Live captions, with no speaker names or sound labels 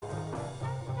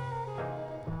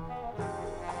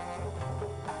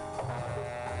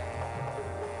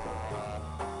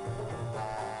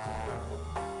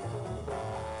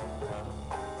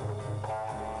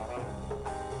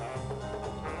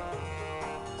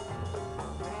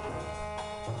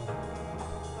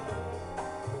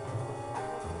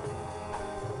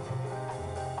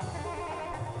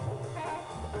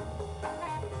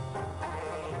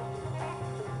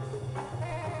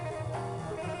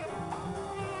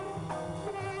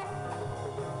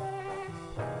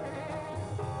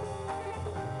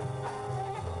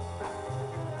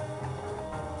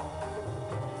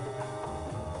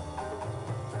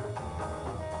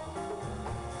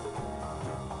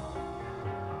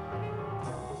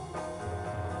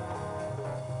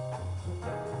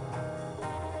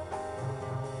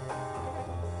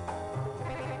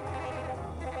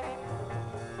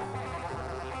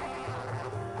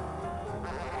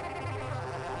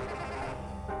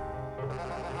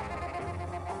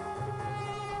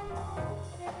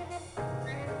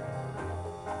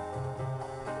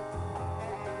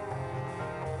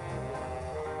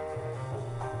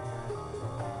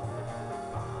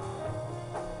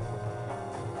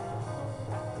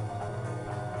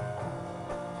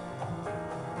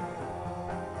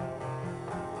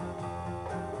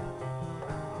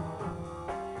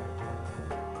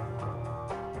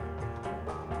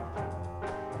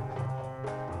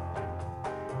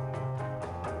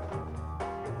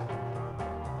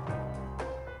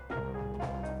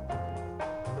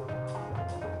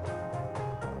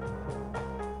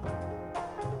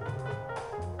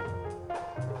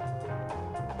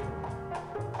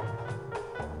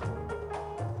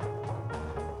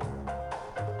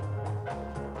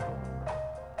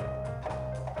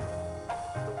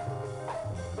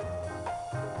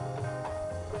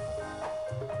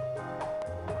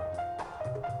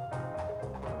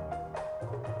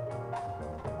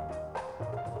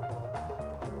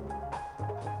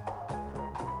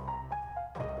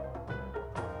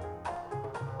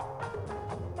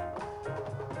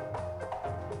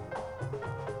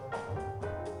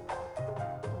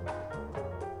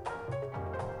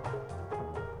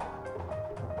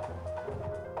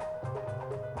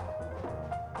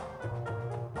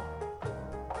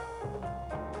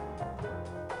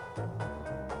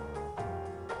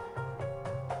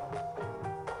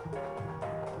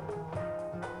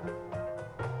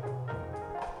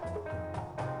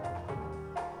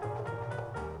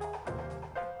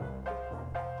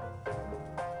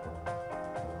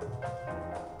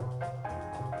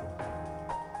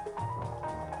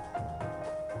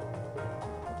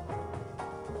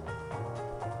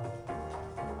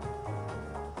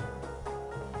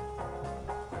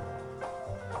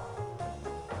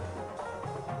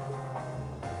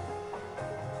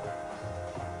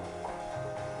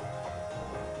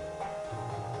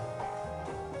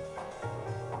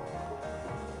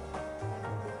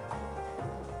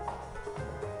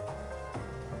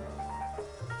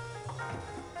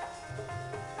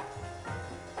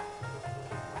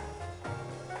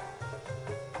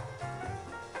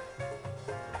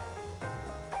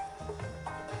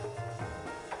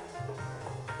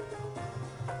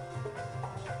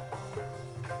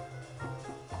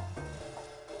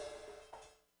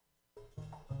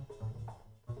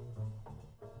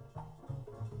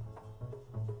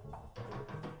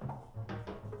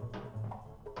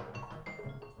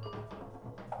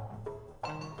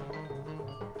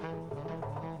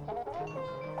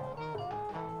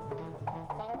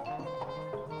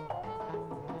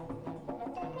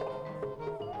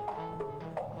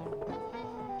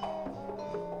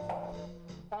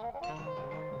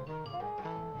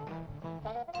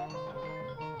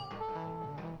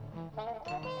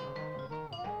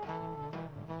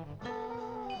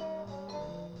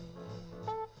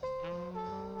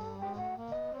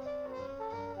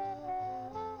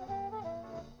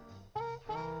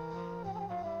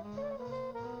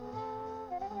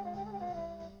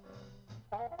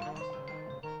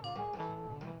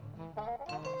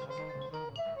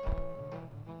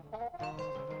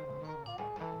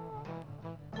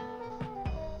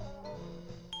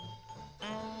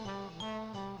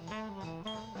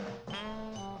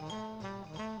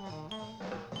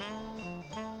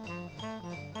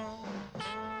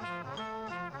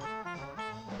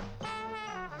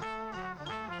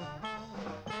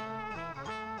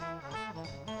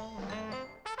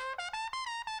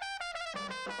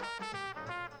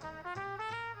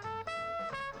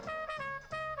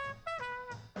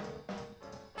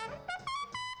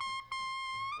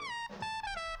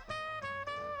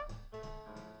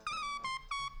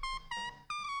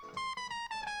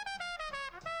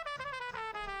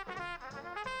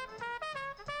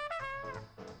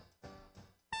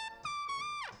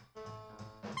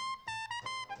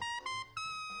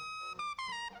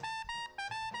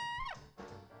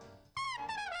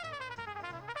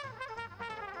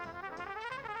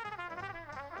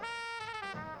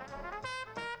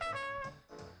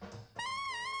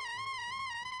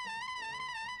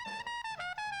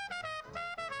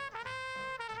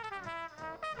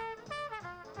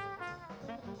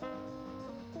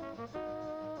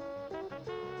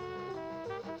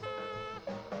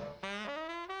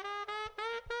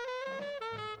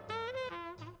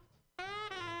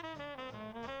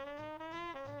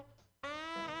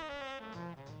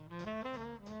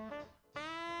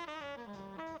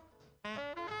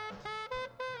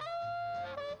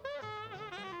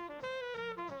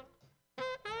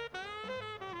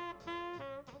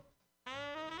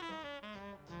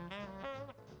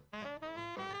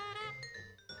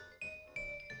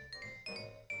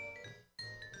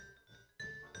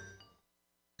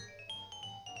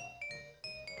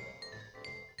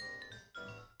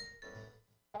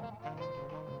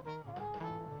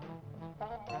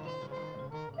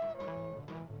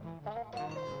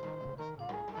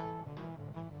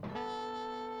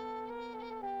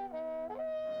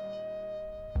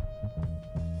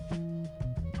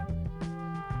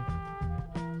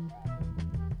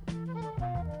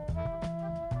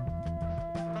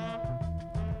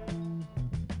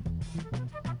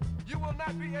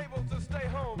not be able to stay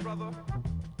home, brother.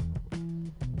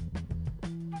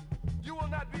 You will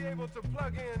not be able to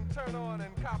plug in, turn on,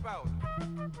 and cop out.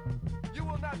 You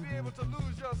will not be able to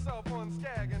lose yourself on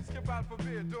Skag and skip out for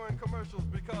beer during commercials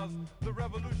because the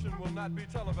revolution will not be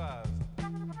televised.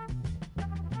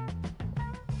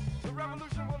 The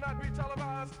revolution will not be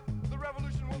televised. The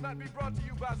revolution will not be brought to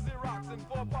you by Xerox in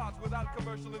 4 parts without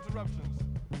commercial interruptions.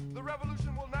 The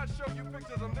revolution will not show you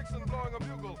pictures of Nixon blowing a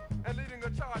bugle and leading a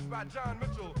charge by John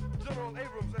Mitchell, General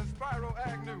Abrams, and Spyro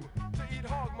Agnew to eat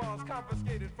hog maws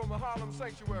confiscated from a Harlem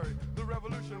sanctuary. The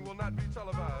revolution will not be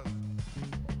televised.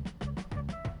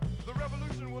 The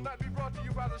revolution will not be brought to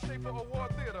you by the Schaefer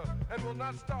Award Theater and will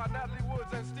not star Natalie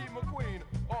Woods and Steve McQueen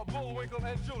or Bullwinkle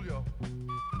and Julia.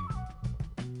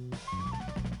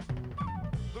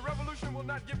 The revolution will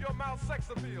not give your mouth sex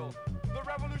appeal. The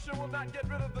revolution will not get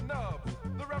rid of the nub.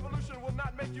 The revolution will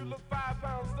not make you look 5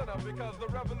 pounds thinner because the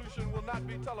revolution will not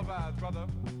be televised, brother.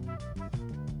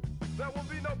 There will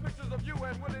be no pictures of you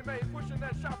and Willie Mae pushing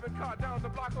that shopping cart down the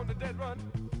block on the dead run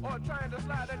or trying to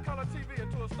slide that color TV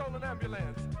into a stolen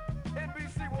ambulance.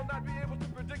 NBC will not be able to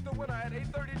predict the winner at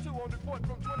 8:32 on report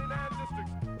from 29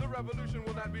 districts. The revolution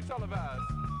will not be televised.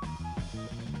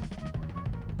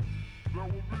 There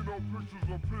will be no pictures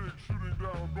of pigs shooting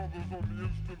down brothers on the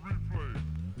instant replay.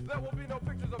 There will be no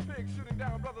pictures of pigs shooting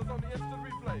down brothers on the instant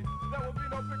replay. There will be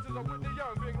no pictures of Whitney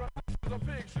Young being run of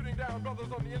pigs shooting down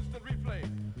brothers on the instant replay.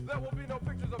 There will be no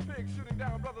pictures of pigs shooting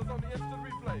down brothers on the instant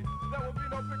replay. There will be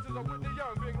no pictures of Whitney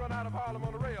Young being run out of Harlem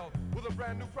on a rail with a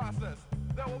brand new process.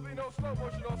 There will be no slow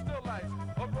motion or still lights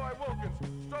of Roy Wilkins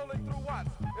strolling through Watts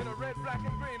in a red, black,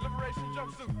 and green liberation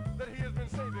jumpsuit that he has been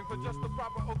saving for just the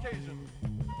proper occasion.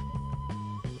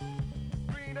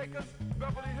 Green Acres,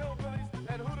 Beverly Hillbillies,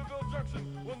 and Hooterville Junction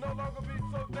will no longer be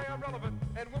so damn relevant,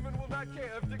 and women will not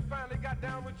care if Dick finally got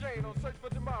down with Jane on Search for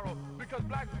Tomorrow, because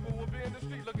black people will be in the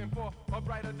street looking for a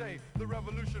brighter day. The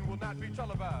revolution will not be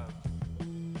televised.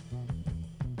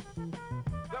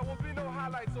 There will be no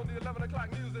highlights on the 11 o'clock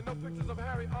news and no pictures of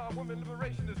Harry R. Women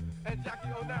Liberationists and Jackie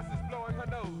Onassis blowing her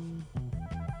nose.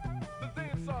 The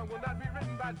theme song will not be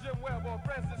written by Jim Webb or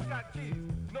Francis Scott Keys,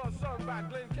 nor sung by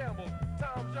Glenn Campbell,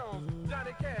 Tom Jones,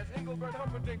 Johnny Cash, Engelbert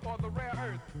Humperdinck, or The Rare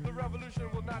Earth. The revolution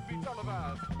will not be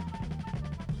televised.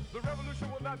 The revolution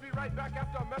will not be right back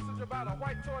after a message about a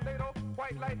white tornado,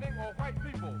 white lightning, or white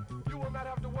people. You will not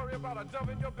have to worry about a dove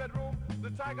in your bedroom, the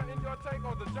tiger in your tank,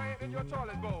 or the giant in your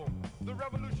toilet bowl. The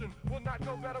revolution will not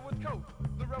go better with Coke.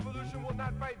 The revolution will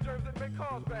not fight germs that may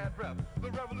cause bad breath.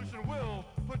 The revolution will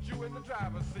put you in the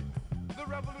driver's seat. The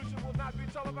revolution will not be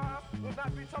televised, will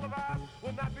not be televised,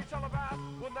 will not be televised,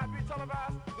 will not be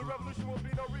televised. The revolution will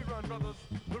be no rerun, brothers.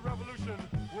 The revolution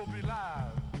will be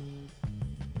live.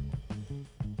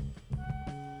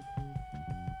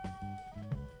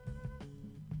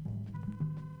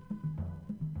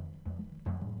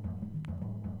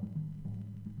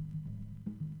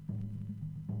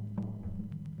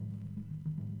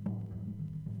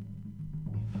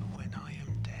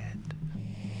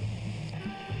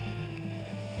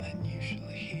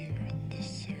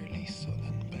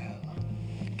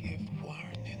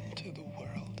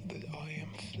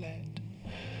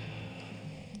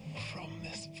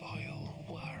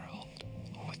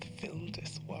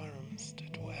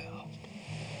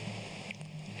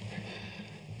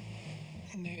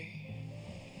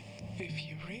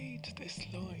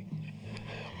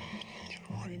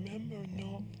 Remember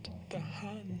not the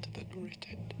hand that writ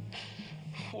it,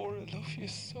 for I love you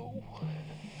so,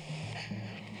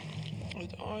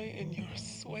 that I in your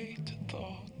sweet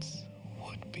thoughts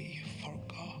would be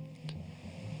forgot,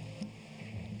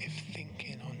 if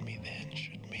thinking on me then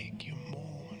should make you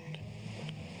moan.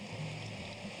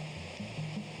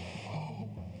 Oh,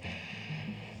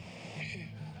 if,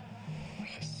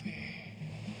 I say,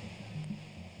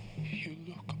 you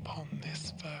look upon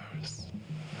this verse,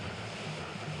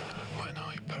 when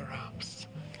I perhaps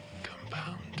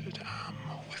compounded am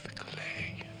with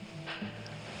clay,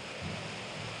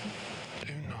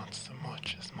 do not so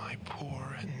much as my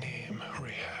poor name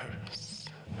rehearse,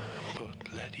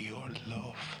 but let your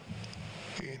love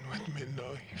in with me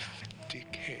life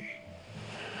decay,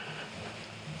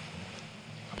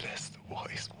 lest the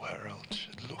wise world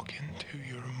should look into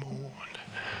your moan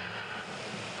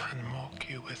and mock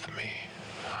you with me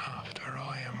after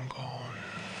I am gone.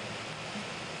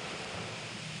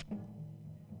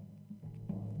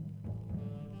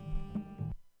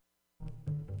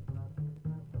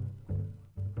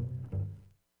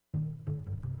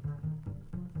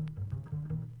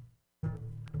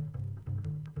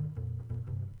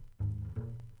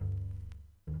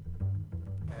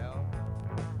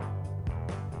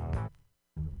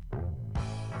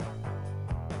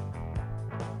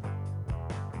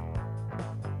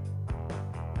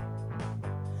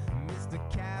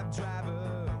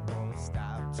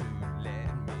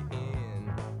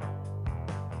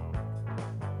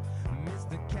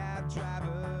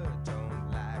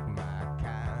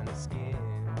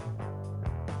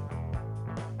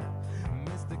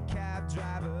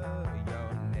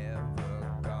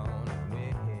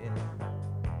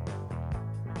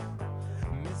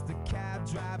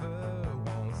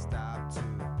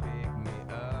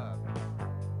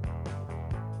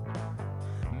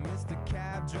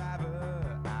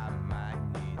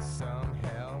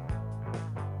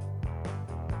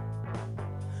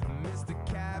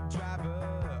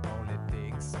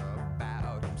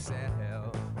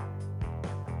 yourself.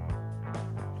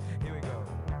 Here we go.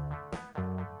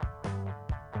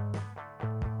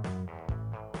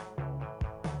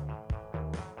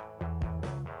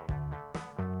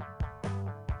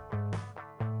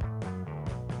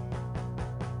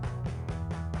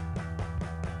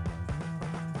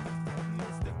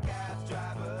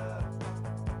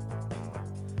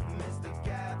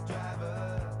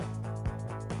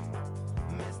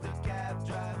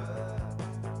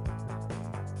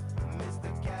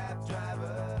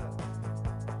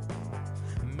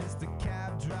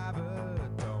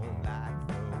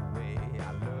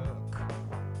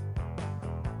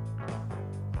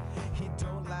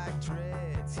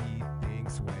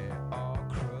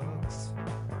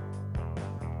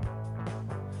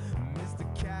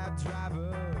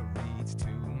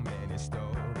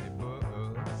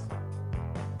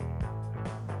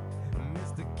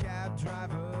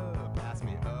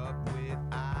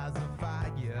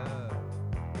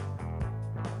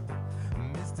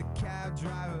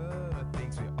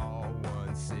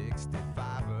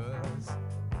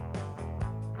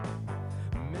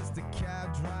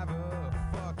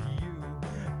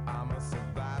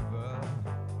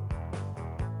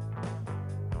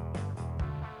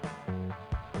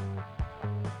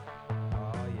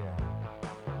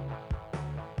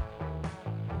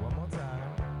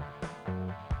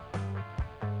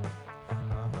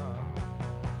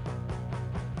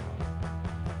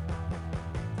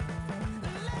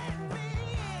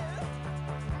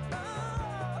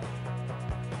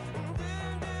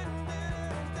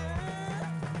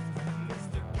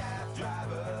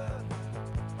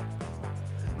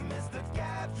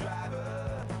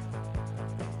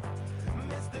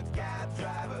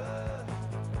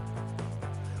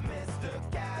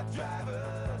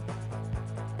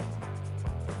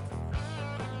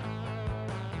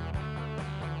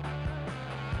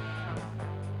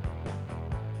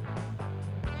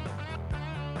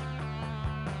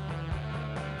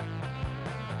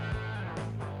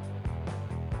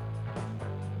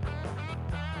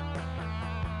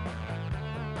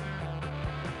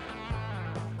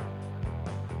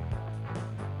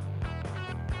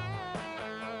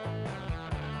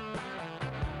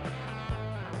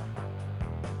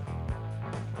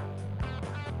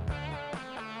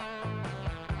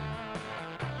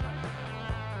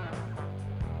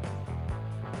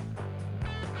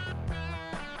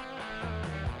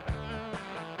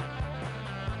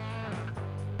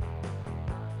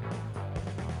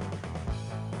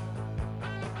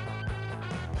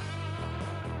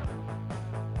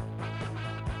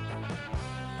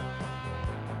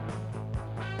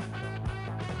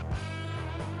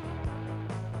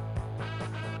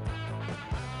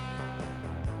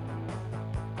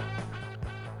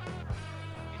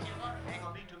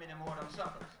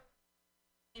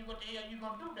 What the hell you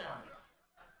gonna do down there?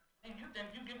 And you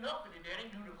think you getting up with it,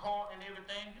 daddy, do the call and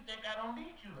everything, you think I don't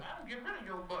need you. I can get rid of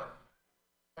your butt.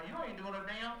 But you ain't doing a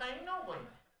damn thing no way.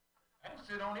 I can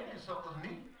sit on any sucker's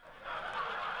knee.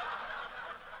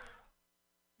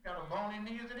 You got a bony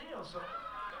knee as it is, sucker.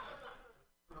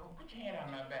 Put your hand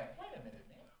on my back. Wait a minute,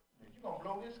 man. You gonna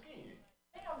blow this skid.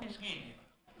 Damn this skid.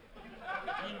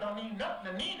 You don't need nothing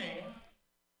to knee then.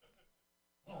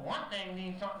 Well, one thing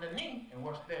needs something to knee, and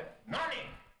what's that?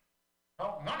 Money.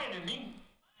 Talk money to me.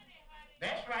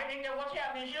 That's right, ain't that what's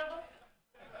happening, sugar?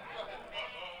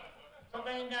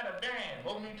 Somebody ain't got a dime.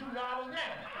 Owe me $2 now. Man,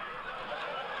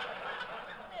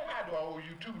 how do I owe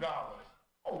you $2?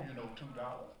 Oh, you know $2.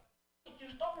 You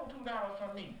stole $2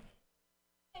 from me.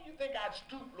 And you think I'd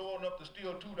stoop low enough to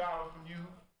steal $2 from you?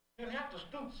 You didn't have to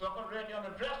stoop, sucker. Right on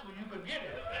the dresser where you could get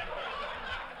it.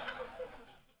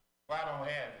 Well, I don't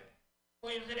have it.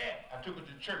 Where is it at? I took it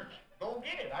to church. Go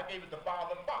get it. I gave it to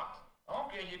Father Fox. I don't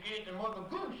care if you gave it to Mother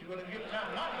Goose. You're going to give it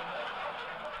that money.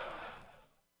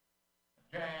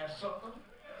 Giant sucker.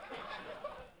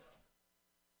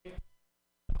 Good.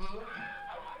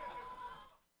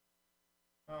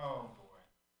 Oh, boy.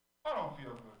 I don't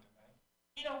feel good tonight.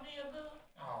 You don't feel good?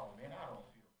 Oh, man, I don't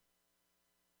feel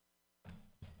good.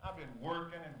 I've been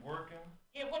working and working.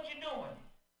 Yeah, what you doing?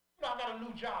 You know, I got a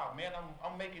new job, man.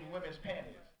 I'm making women's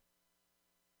panties.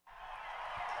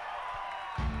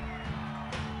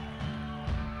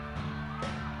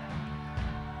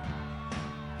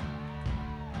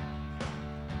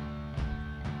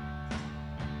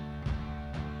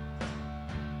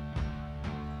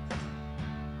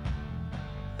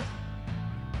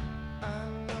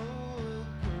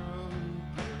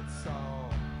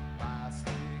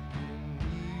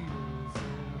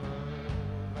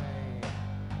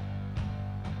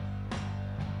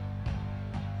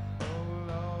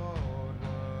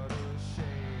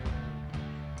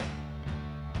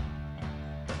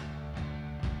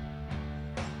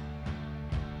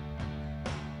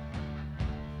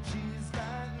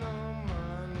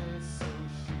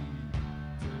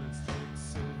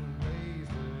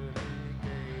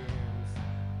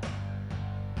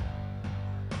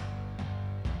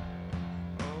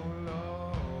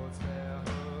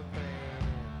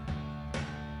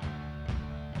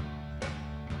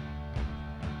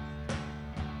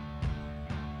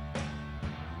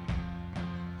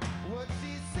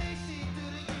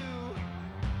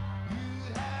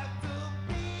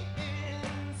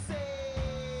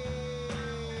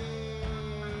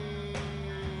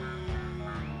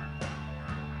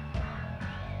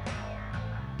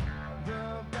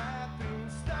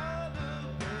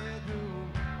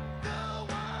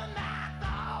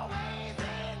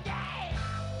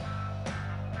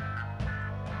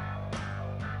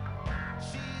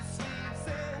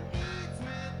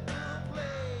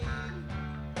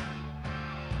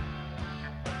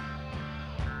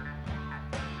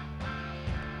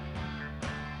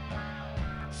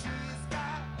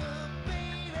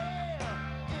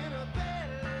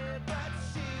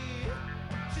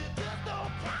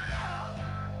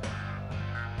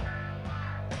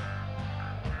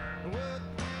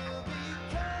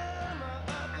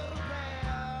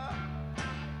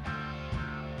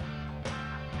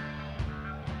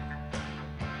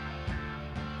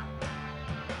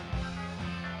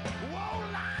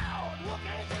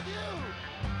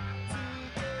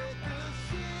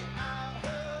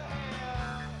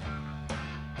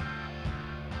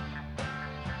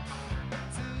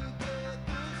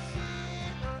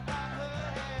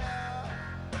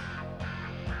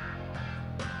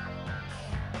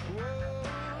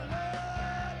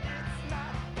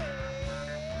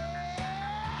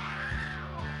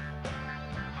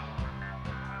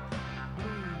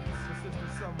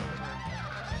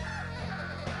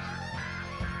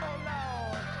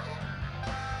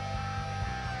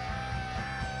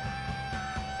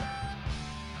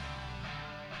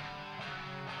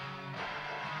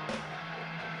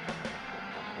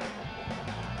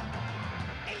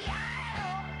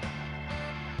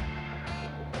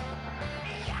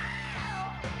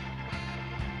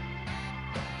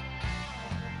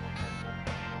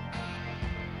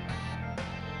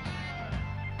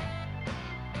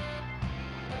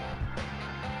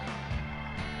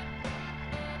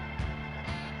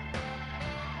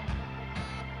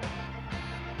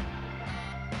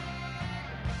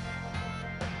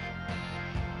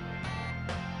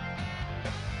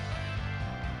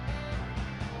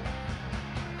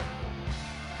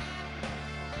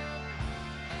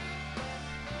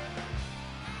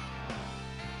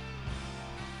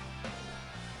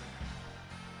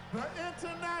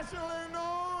 internationally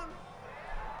known,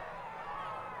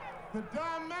 the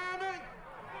dynamic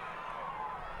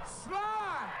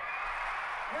Sly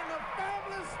and the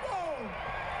Family Stone.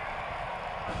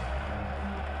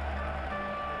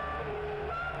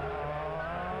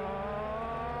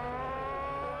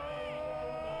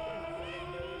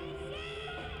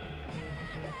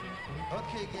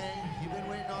 Okay, gang, you've been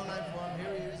waiting all night for him.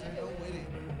 Here he is, ain't no waiting.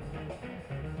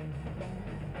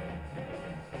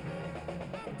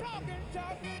 I'm talking in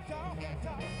my sleep.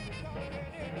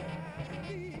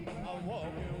 I'm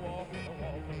walking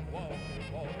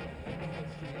in the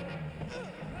street.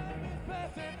 Time is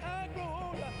passing, I grow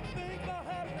older, things are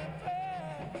happening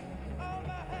fast. All I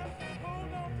have to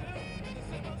hold on to is a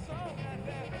simple song like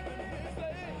that. Let me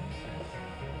say,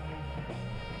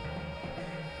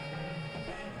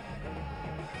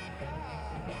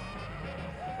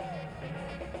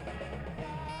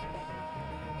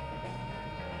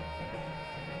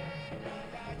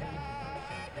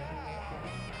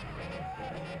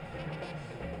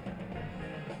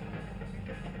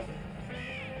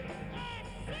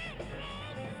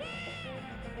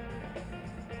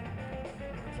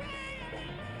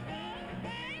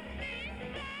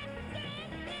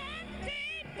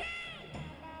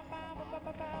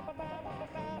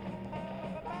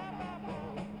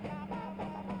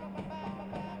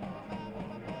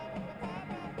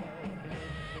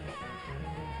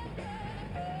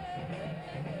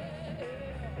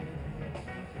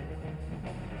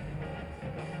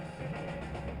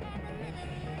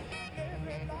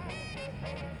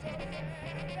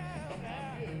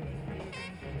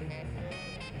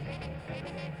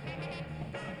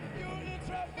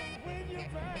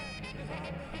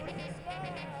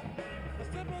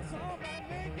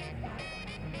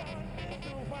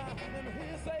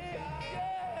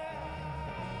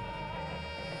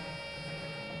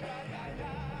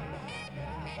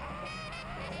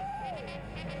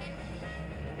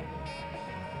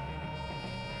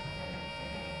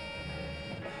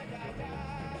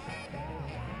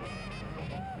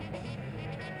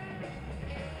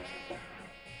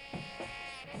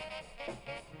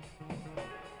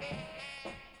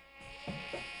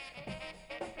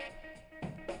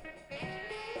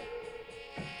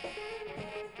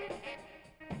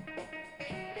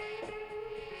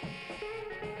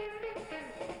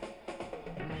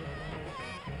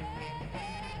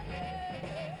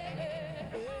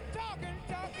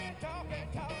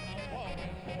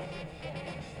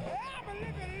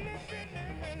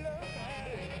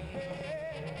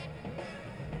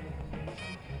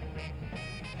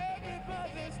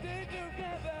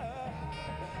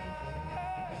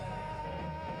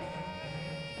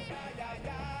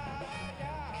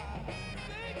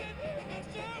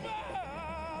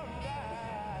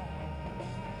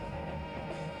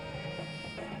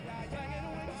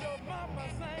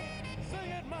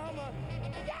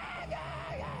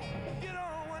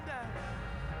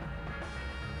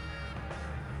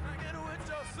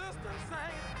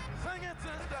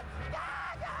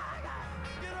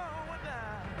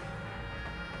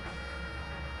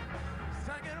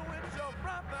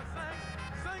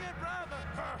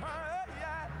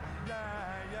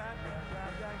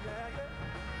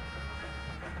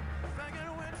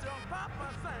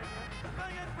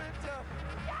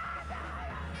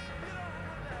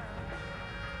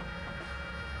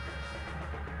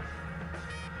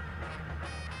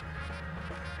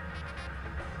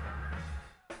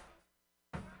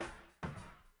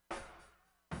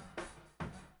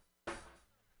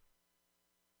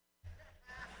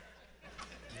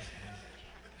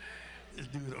 This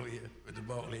dude over here with the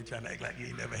ball head trying to act like he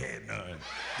ain't never had none.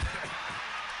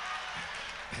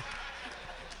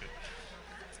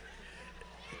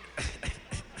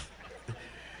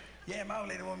 Yeah, my old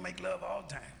lady wanna make love all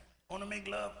the time. Wanna make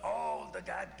love all the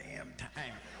goddamn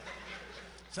time.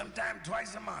 Sometimes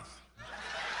twice a month.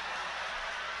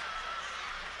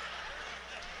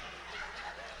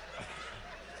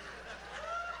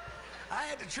 I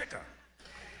had to trick her.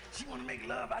 She wanna make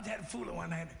love. I had to fool her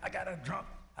one night. I got her drunk.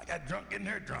 I got drunk getting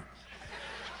her drunk.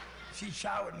 She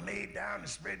showered and laid down and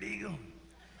spread the eagle,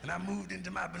 and I moved into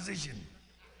my position.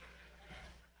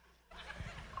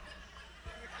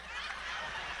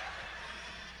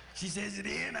 She says it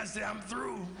in. I say I'm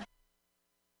through.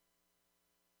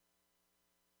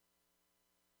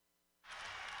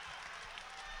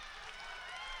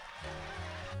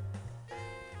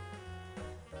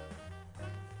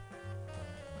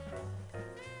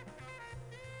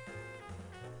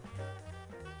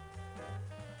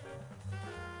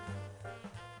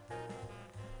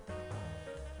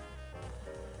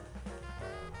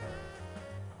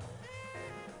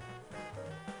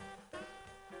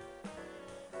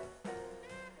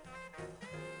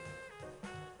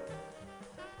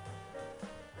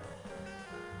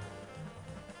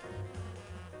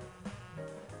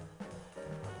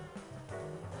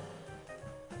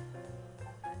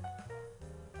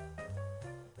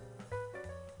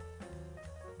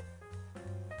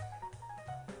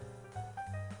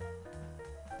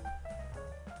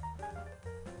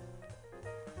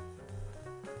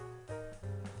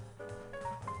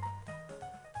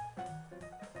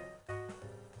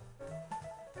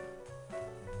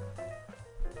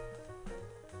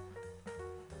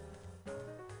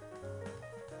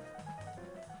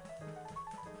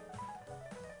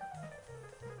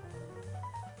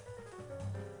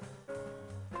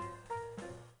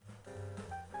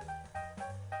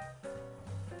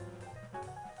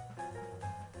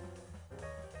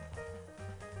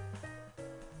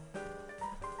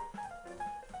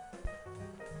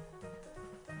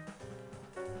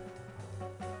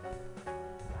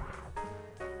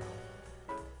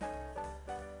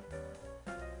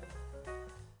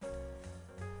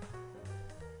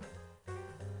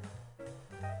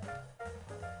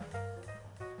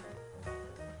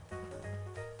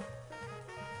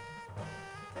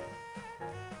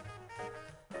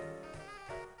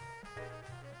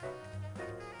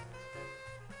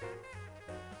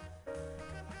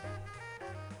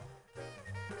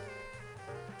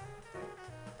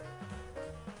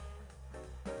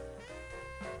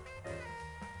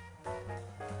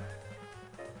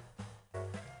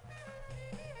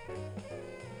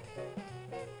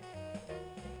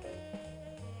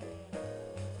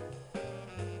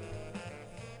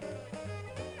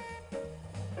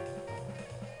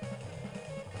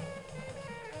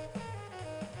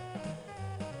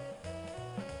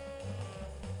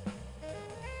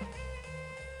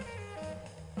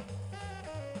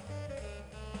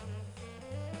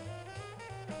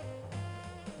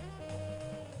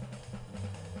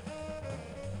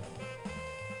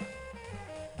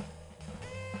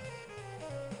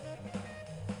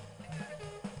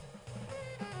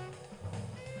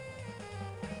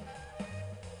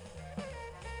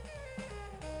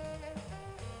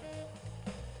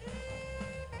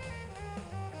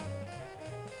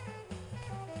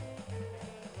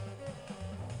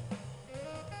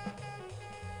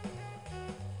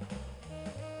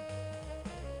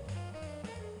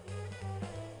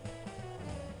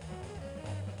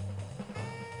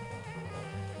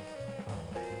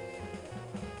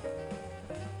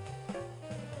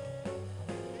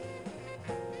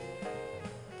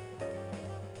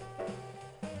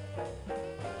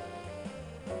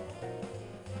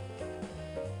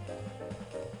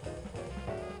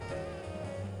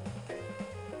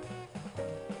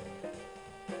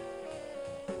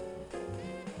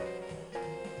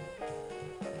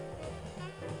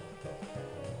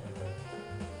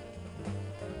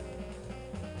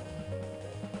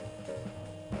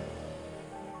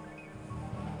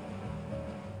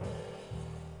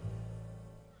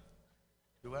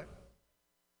 what?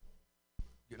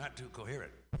 You're not too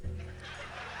coherent.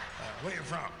 Where you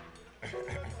from?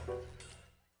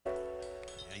 Yeah,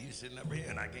 you sitting up here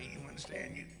and I can't even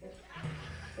understand you.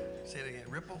 Say it again,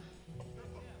 Ripple?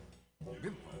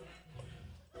 Ripple?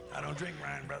 I don't drink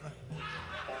wine, brother.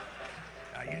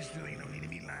 I used to, you don't need to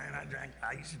be lying.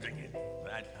 I used to drink it.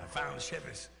 But I found the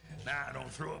Chevys. Now I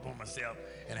don't throw up on myself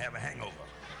and have a hangover.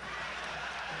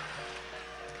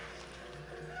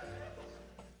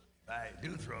 If I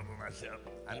do throw up on myself,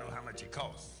 I know how much it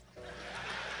costs.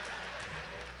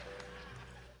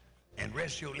 And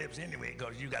rest your lips anyway,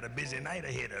 because you got a busy night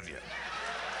ahead of you.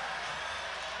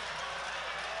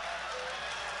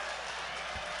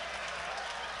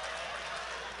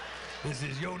 This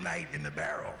is your night in the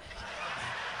barrel.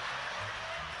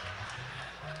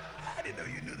 I didn't know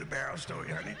you knew the barrel story,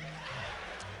 honey.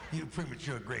 You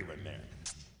premature gray one there.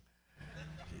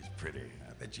 She's pretty.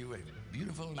 I bet you were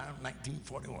beautiful now in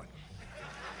 1941.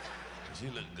 She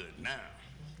look good now.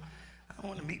 I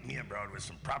want to meet me abroad with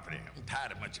some property. I'm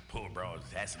tired of a bunch of poor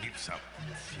broads asking me for something.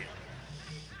 Shit.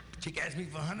 Chick asked me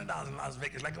for $100 in Las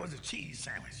Vegas like it was a cheese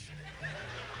sandwich.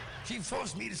 She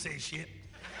forced me to say shit.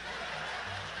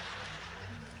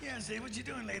 Yeah, I said, what you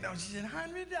doing later on? She said, $100.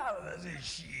 I said,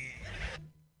 shit.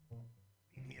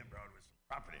 Meet me abroad with some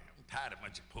property. I'm tired of a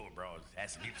bunch of poor broads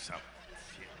asking me for something.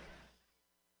 Shit.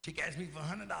 Chick asked me for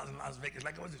 $100 in Las Vegas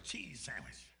like it was a cheese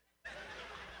sandwich.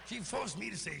 She forced me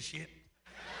to say shit.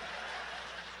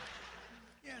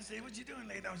 Yeah, I said, what you doing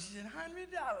later on? She said, $100.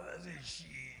 I said, shit.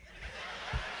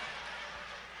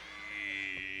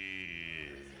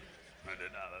 $100.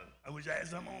 I wish I had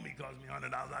something on me, cost me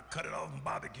 $100. I'd cut it off and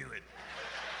barbecue it.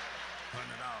 $100.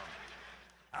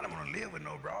 I don't want to live with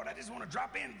no broad. I just want to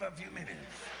drop in for a few minutes.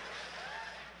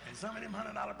 And some of them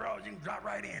 $100 broads, you can drop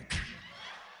right in.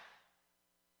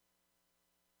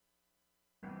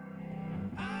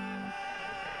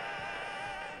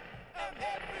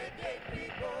 Everyday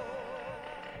people.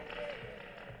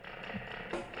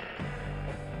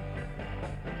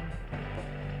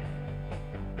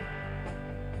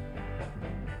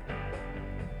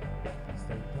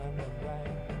 Sometimes I'm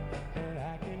right and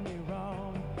I can be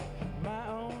wrong. My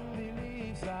own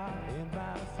beliefs are in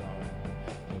my song.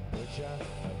 The butcher,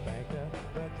 the banker,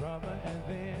 the drummer, and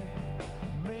then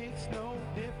makes no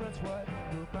difference what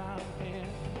group I'm in.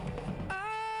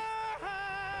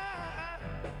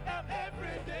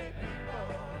 Everyday people.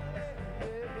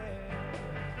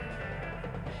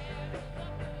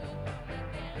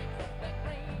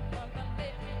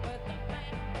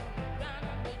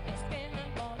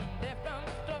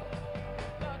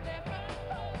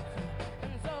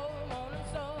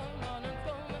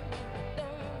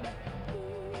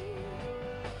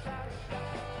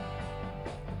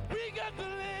 We got to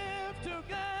live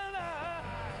together.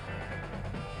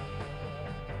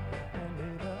 And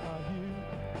neither are you.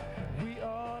 We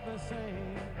are the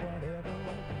same, whatever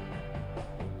we do.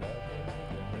 You love me,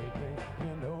 you hate me,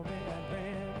 you know me, and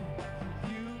then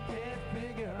you can't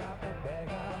figure out the bag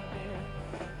I'm in.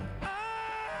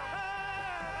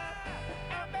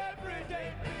 I'm everyday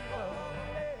people.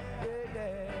 Yeah,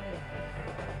 yeah.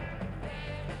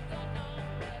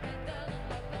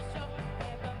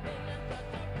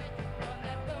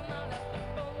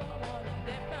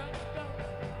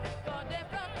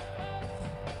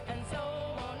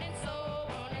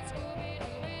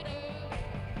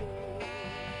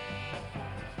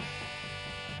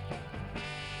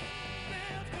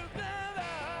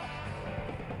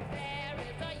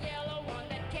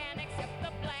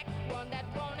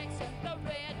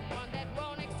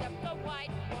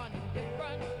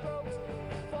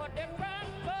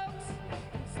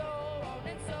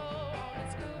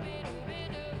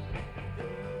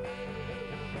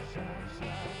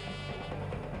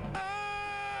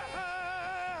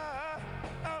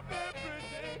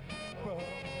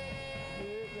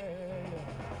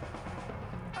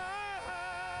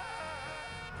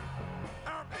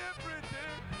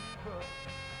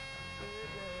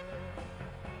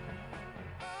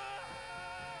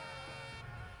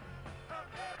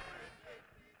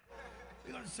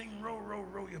 We're going to sing Row, Row,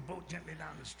 Row Your Boat Gently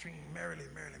Down the Stream. Merrily,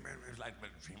 merrily, merrily, it's like a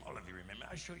dream. All of you remember.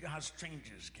 I'll show you how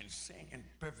strangers can sing in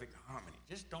perfect harmony.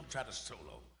 Just don't try to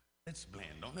solo. Let's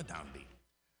blend on the downbeat.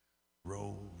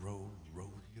 Row, row, row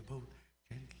your boat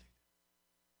gently.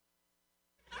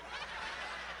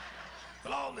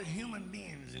 Well, all the human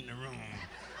beings in the room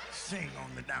sing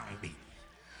on the downbeat.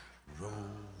 Row,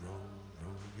 row,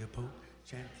 row your boat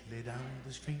gently down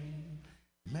the stream.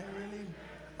 Merrily,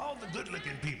 all the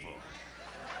good-looking people.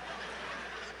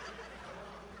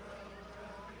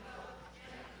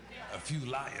 A few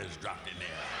liars dropped in there.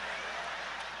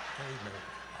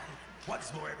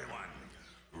 Once more, everyone.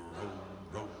 row,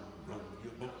 row, row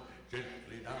your boat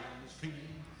gently down the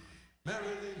stream.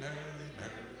 Merrily, merrily,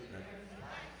 merrily, merrily.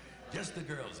 Just the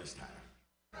girls this time.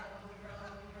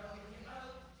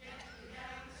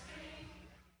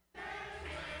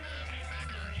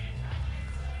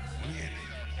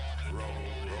 Row,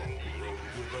 row, row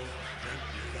your boat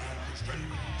gently down the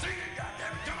stream. Sing it,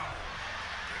 goddammit, come on!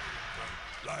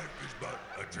 Life is but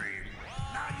a dream.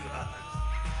 Now you others.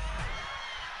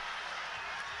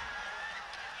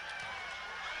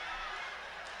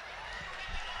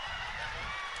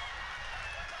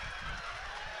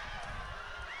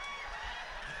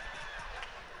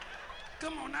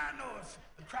 Come on, I know if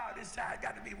the crowd this side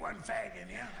got to be one fag in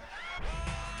here.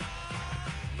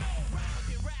 No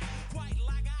rapper can rap quite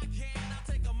like I can.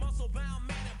 I take a muscle-bound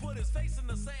man and put his face in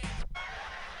the sand.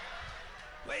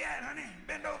 Where you at, honey?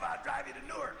 Bend over, I'll drive you to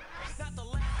Newark. Not the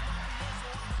last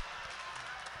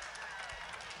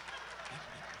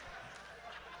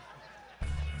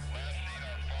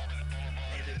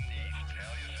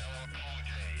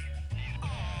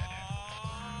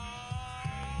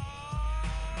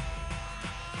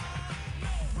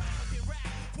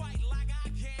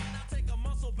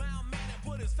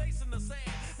face in the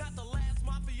sand, not the last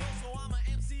mafioso, I'm a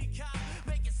MC cop.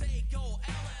 Make it say go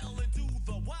LL and do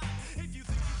the Y. If you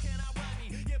think you cannot ride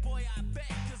me, yeah boy I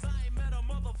bet, cause I ain't met a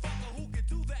motherfucker who can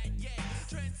do that yet.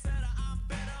 Trendsetter, I'm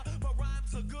better, my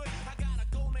rhymes are good. I got a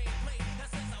go name plate that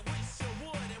says I wish you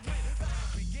would. And when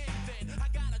battles begin then, I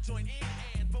gotta join in.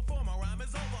 And before my rhyme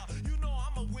is over, you know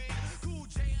I'ma win. Cool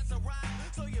J has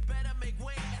arrived, so you better make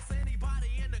way. Ask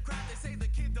anybody in the crowd, they say the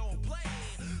kid don't play.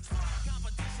 Smart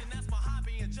competition, that's my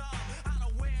hobby and job. I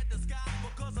don't wear disguise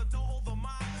because I don't hold the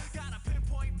mob. Got a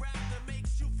pinpoint rap that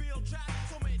makes you feel trapped.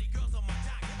 So many girls on my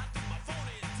jock, I think my phone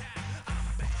is tapped. I'm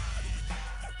bad.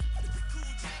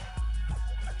 Cool J.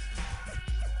 Cool J.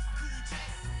 Cool J.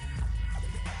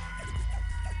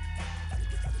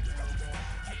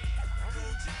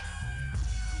 Cool J.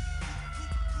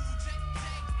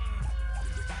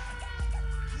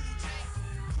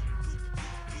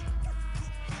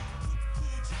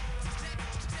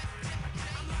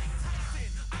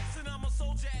 I'm a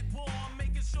soldier at war, I'm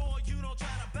making sure you don't try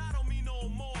to battle me no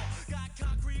more. Got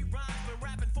concrete rhymes, been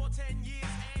rapping for 10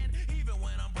 years, and even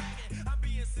when I'm bragging, I'm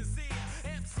being sincere.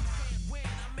 MC can't win,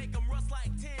 I make them rust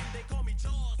like tin. They call me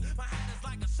Jaws, my hat is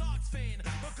like a shark's fin.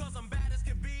 Because I'm bad as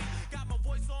can be, got my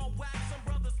voice on wax. Some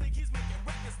brothers think he's making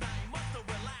records, now he must have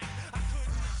relaxed. I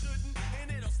couldn't, I shouldn't,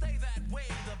 and it'll stay that way.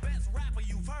 The best rapper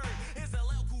you've heard is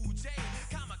LL Cool J.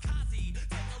 Kamikaze,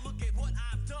 take a look at what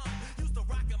I've done. Used to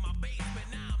rock in my basement,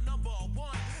 now I'm number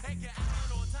one. And get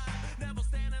out on time, never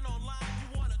standing on line.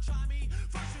 You wanna try me?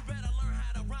 First you better learn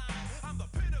how to rhyme. I'm the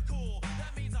pinnacle,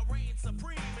 that means I reign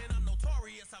supreme. And I'm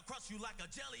notorious, I'll crush you like a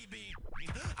jelly bean.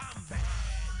 I'm bad.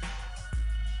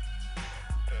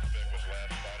 Suspect was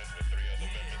last spotted with 3 other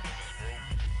members of his group.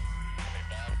 A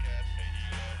Bobcat, a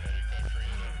EM, and a country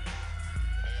in them.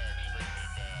 They are extremely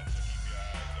bad, so keep your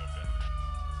eyes open.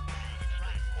 Use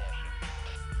extreme caution.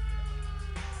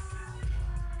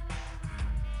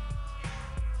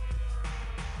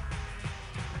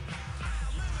 I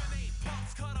eliminate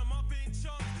punks, cut them up in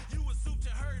chunks. You assumed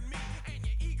you heard me, and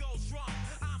your ego's shrunk.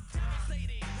 I'm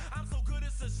devastating, I'm so good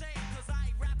it's a shame. Cause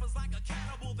I eat rappers like a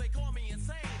cannibal, they call me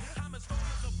insane. I'm as strong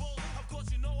as a bull, of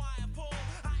course you know I am pull.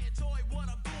 I enjoy what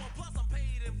I'm doing, plus I'm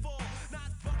paid in full.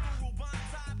 Not buckaroo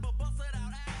blindside, but bust it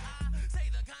out as I say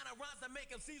the kind of rhymes that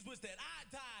make MCs wish that I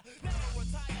die. Never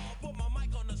retire or put my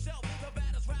mic on the shelf. The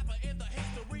baddest rapper in the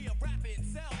history of rap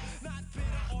itself. Not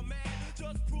bitter or mad,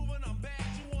 just proving I'm bad.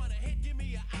 You want a hit, give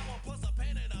me an hour plus a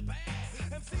pen and a bag.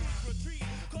 MCs retreat,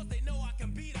 cause they know I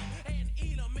can beat them. And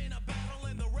eat them in a battle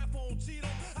and the ref won't cheat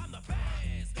them. I'm the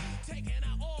best, taking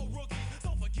out all rookies.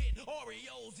 Don't forget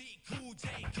Oreos, eat Cool J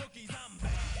cookies. I'm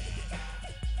bad.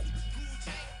 Cool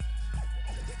J.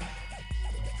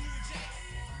 Cool J.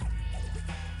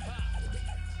 Ha.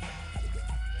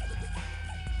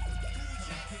 Cool J,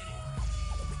 get it.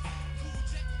 Cool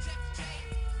J, J, J.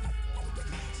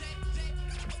 Cool J, J,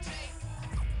 J.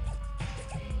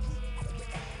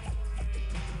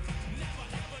 Never,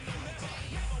 never, no, never,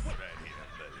 never. Right here,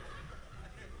 buddy.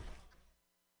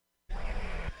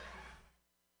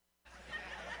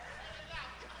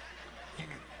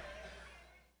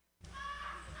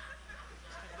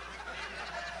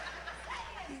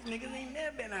 These niggas ain't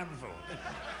never been out before.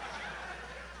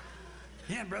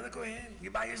 Yeah, brother, go ahead.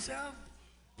 You by yourself?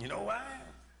 You know why?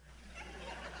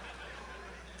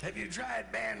 Have you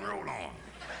tried band roll-on?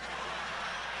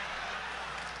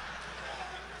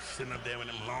 Sitting up there with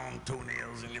them long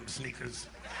toenails and them sneakers.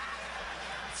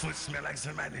 Foot smell like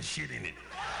somebody shit in it.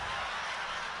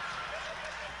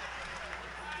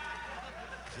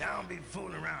 Y'all don't be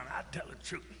fooling around. I tell the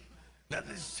truth.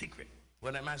 Nothing's secret.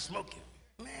 What am I smoking?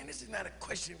 Man, this is not a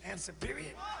question and answer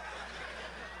period.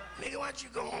 Nigga, why don't you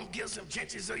go home, kill some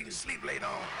chinches so you can sleep later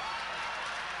on?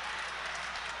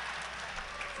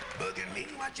 Bugging me,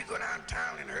 why don't you go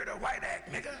downtown and hurt a white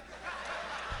act, nigga?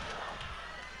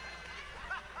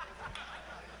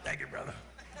 Thank you, brother.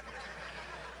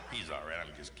 He's all right,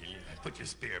 I'm just kidding. Put your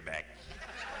spear back.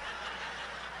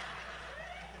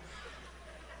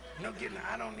 No kidding,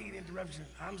 I don't need interruption.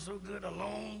 I'm so good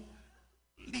alone.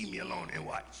 Leave me alone and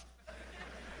watch.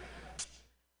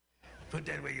 Put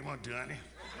that where you want to, honey.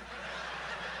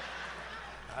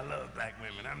 I love black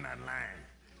women, I'm not lying.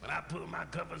 When I pull my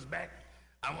covers back,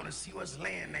 I want to see what's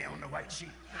laying there on the white sheet.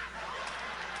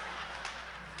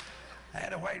 I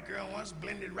had a white girl once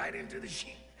blended right into the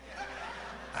sheet.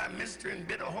 I missed her and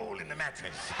bit a hole in the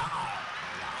mattress.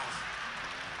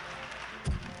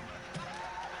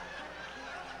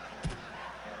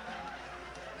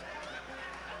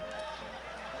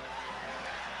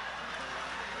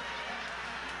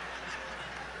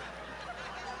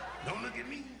 Don't look at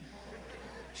me.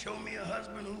 Show me a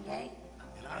husband who won't,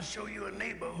 and I'll show you a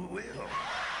neighbor who will.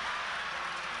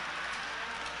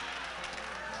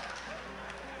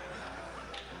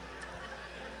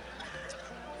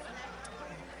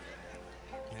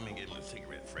 Let me get my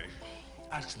cigarette fresh.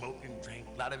 I smoke and drink.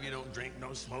 A lot of you don't drink,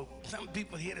 no smoke. Some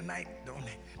people here tonight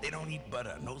don't eat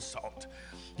butter, no salt,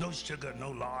 no sugar,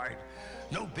 no lard,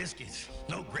 no biscuits,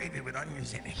 no gravy with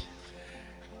onions in it.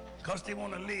 Because they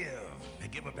want to live. They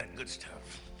give up that good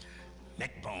stuff.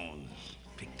 Neck bone,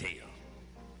 pigtail.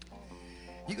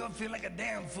 You're going to feel like a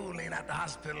damn fool laying out the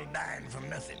hospital dying from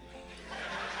nothing.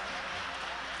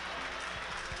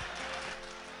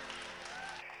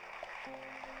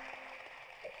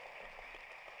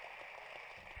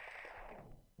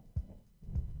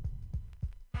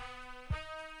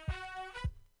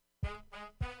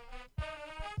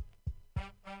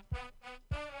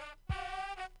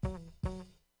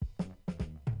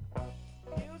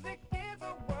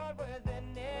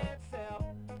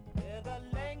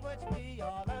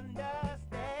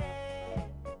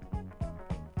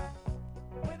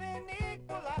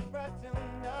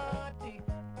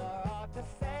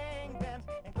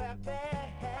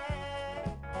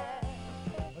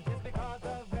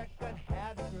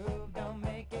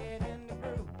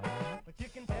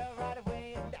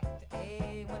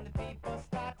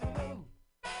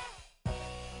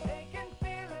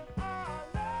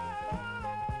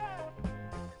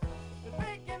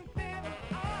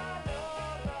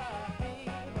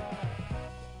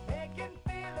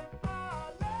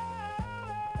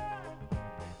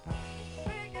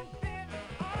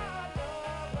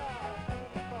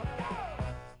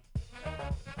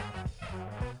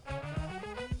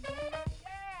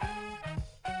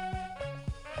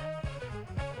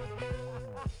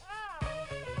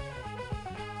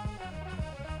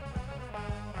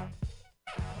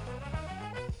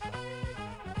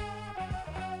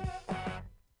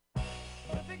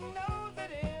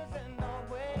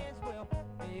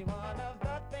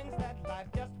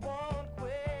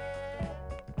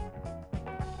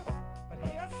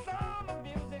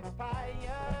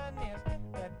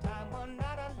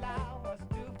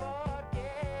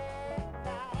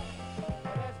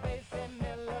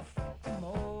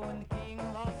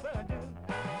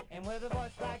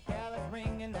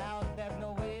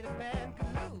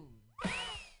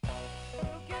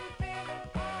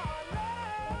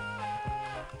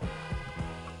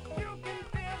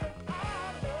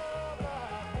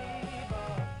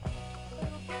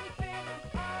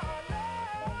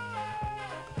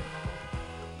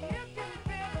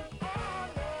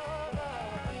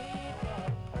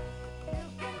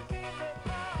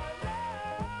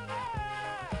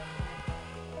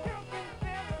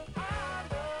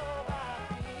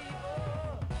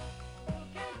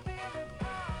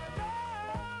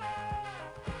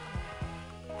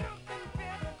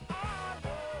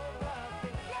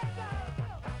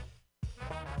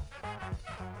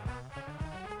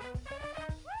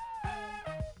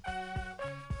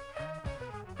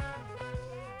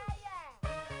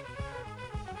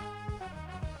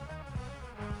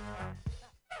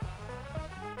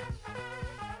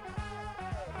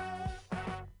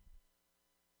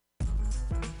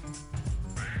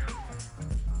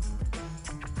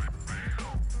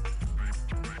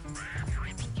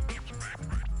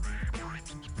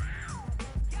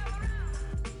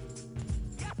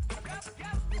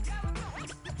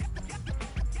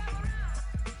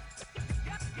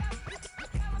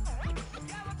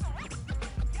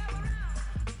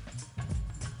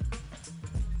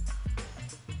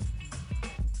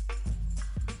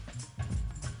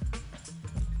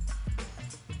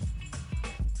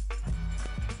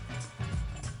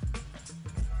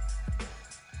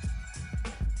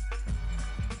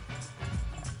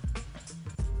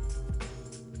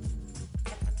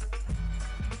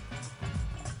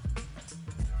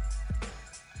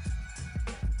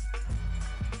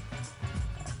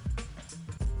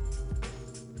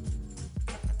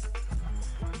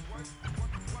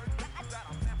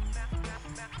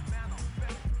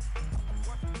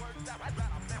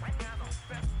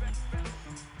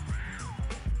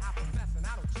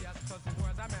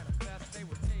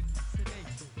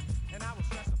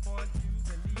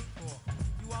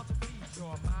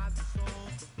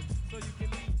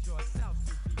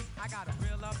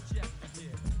 suggested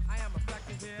here. I am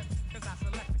effective here, cause I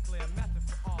select a clear method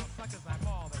for all suckers I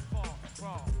maul and fall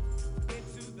wrong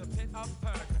into the pit of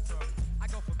purgatory. I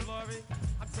go for glory,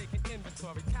 I'm taking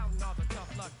inventory, counting all the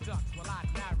tough luck ducks while I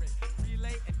narrate,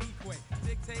 relay and equate,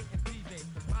 dictate and deviate,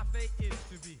 cause my fate is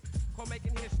to be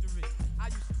co-making history. I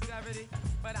use sincerity,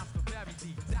 but I still very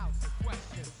deep doubts and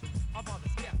questions of all the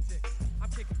skeptics. I'm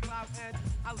kicking clout and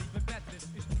I'll even bet this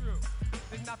is true.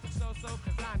 There's nothing so-so,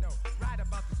 cause I know right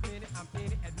about this minute, I'm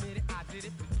in it, admit it, I did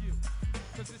it for you.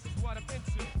 Cause this is what I'm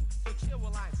into. So chill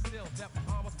while I instill that we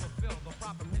almost fulfill the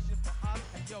proper mission for us.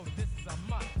 And yo, this is a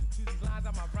must. To these lines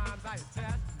on my rhymes I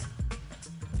attest.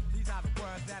 These are the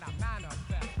words that I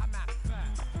manifest. I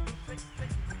manifest.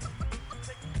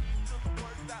 Take heed to the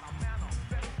words that I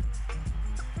manifest.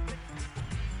 Take heed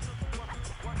to the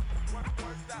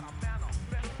words that I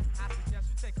manifest. I suggest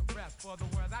you take a rest for the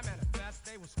words I manifest.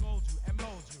 They will scold you and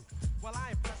mold you. Well,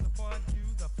 I impress upon you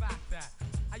the fact that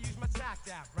I use my tact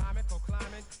that rhyming,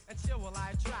 climbing, and chill while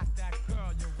I attract that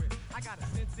girl you're with. I got a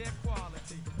sincere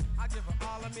quality. I give her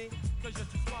all of me, cause you're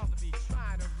too small to be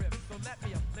trying to rip. So let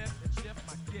me uplift and shift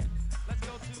my gift. Let's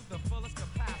go to the fullest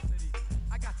capacity.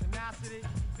 I got tenacity,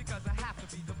 because I have to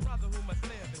be the brother who must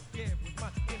live and give with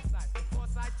much insight and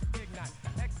foresight to ignite,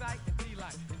 excite and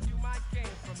delight. And you might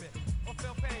gain from it, or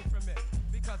feel pain from it,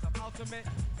 because I'm ultimate,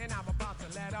 and I'm about to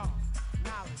let off.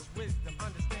 Knowledge, wisdom,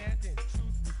 understanding,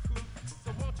 truth, recruit.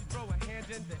 So won't you throw a hand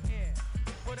in the air?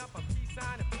 Put up a peace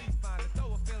sign and please find it. Though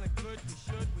we're feeling good, we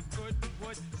should, we could, we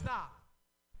would. Stop.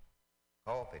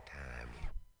 Coffee time.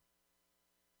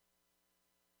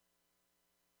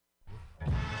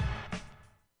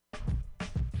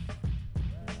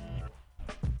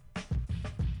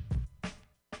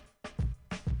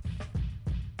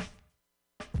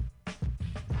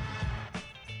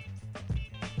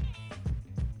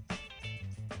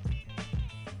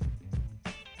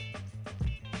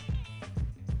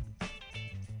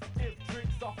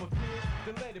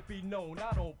 Then let it be known,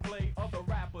 I don't play other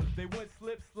rappers. They went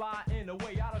slip, slide in a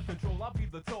way out of control. I'll be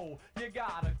the toll. You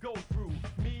gotta go through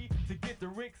me to get to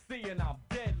Rick C, and I'm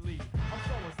deadly. I'm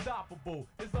so unstoppable,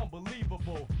 it's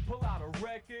unbelievable. Pull out a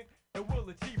record and we'll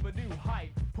achieve a new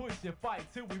height. Push and fight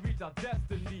till we reach our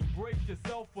destiny. Brace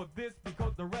yourself for this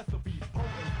because the rest will be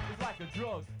potent. It's like a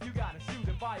drug, you gotta shoot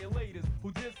at violators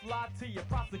who just lie to you,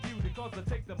 prosecuted cause they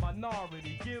take the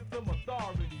minority. Give them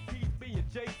authority. Peace being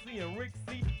JC and Rick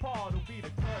C. Part will be to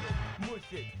cut it,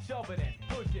 mush it, shove it and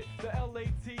push it. The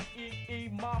L-A-T-E-E,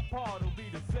 my part will be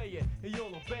to say it, and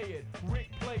you'll obey it. Rick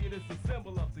play it as a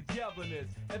symbol of togetherness,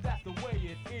 and that's the way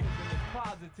it is, and it's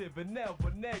positive and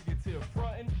never negative.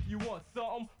 Frontin', you want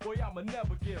something? Boy, I'ma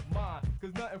never give mine,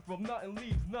 cause nothing from nothing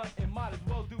leaves nothing. Might as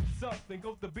well do something,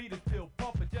 cause the beat is still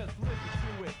pumping. Just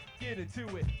listen to it, get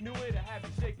into it. Knew it to have you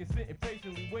shaking, sitting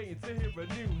patiently waiting to hear a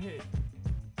new hit.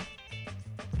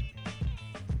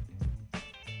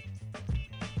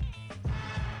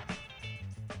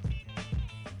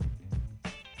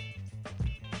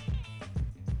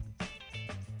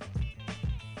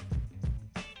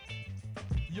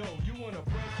 Yo, you wanna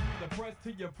press me the press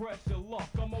till you press your luck.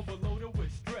 I'm overloaded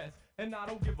with stress, and I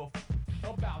don't give a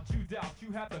about you. Doubt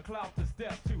you have the clout to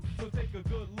step to. So take a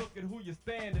good look at who you're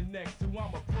standing next to.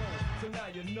 I'm a pro, so now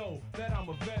you know that I'm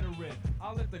a veteran.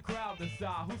 I'll let the crowd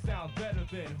decide who sounds better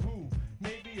than who.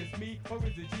 Maybe it's me, or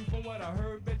is it you? From what I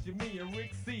heard, bet you me and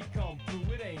Rick C come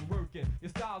through. It ain't working, your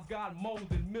style's got mold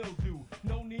and mildew.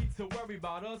 No need to worry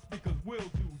about us because we'll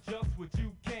do just what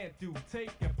you can't do.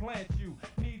 Take and plant you,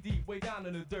 knee deep way down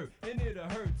in the dirt, and it'll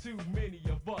hurt too many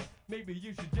of us. Maybe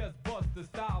you should just bust the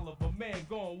style of a man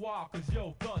going wild, cause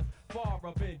yo, thus far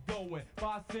I've been going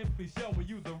by simply showing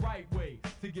you the right way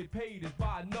to get paid is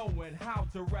by knowing how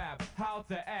to rap, how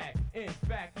to act. In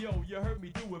fact, yo, you heard me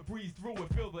do it, breeze through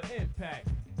it, feel the impact.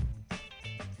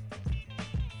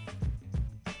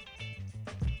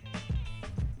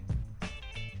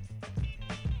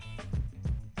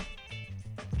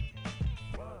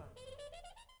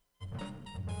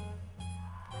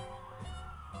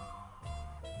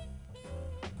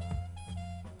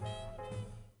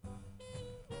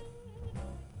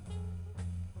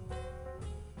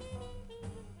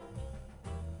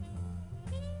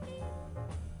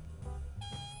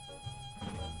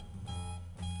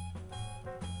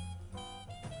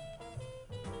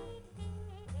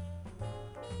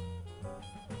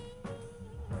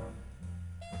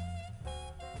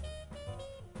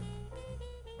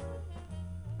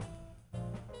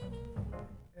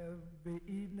 Every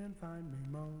evening find me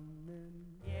moaning.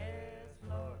 Yes,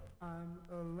 Lord. I'm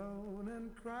alone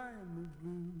and crying the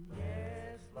blues.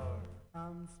 Yes, Lord.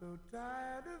 I'm so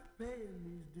tired of paying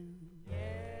these dues.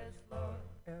 Yes, Lord.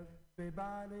 Every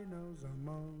Everybody knows I'm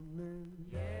moaning.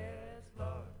 Yes,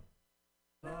 Lord.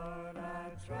 Lord, I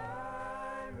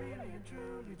try, really and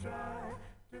truly try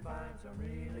to find some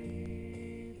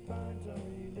relief, find some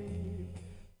relief.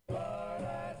 Lord,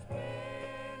 I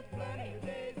spend plenty of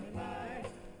days and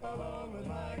nights alone with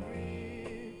my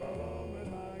grief, alone with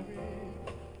my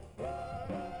grief.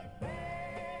 Lord, I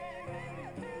pray, really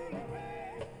and truly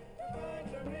pray to find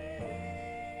some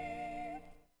relief.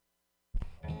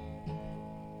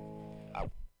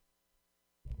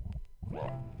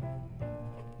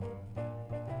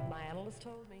 My analyst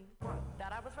told me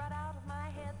that I was right out of my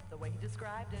head the way he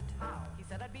described it. He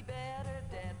said I'd be better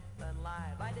dead than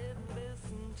live. I didn't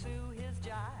listen to his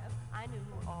jive. I knew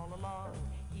all along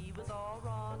he was all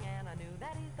wrong, and I knew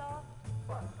that he thought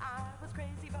I was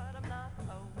crazy, but I'm not.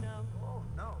 Oh no. Oh,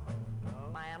 no.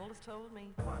 My analyst told me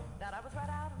that I was right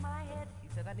out of my head. He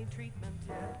said I need treatment,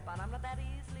 but I'm not that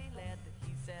easily led.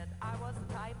 He said I was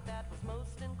the type that was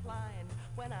most inclined,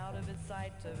 when out of his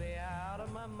sight to be out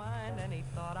of my mind, and he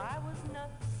thought I was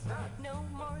nuts. No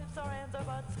more ifs or ands or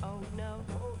buts. Oh no.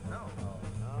 Oh, no. Oh,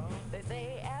 no. They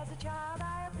say as a child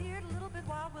I appeared a little bit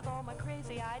wild with all my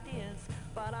crazy ideas,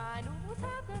 but I knew what was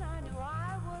happening. I knew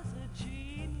I was a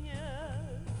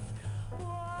genius.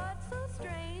 What's so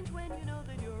strange when you know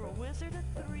that you're a wizard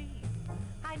at 3?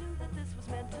 I knew that this was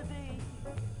meant to be.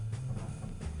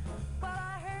 But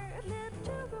I heard little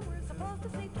children were supposed to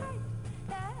sleep tight.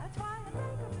 That's why I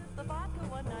drank a fifth of vodka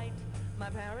one night. My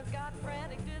parents got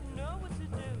frantic, didn't know what to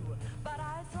do. But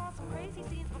I saw some crazy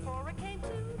scenes before I came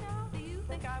to. Now, do you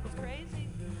think I was crazy?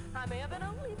 I may have been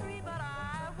only 3, but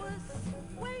I was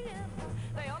way in.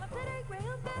 They all looked at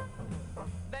Graham Bell.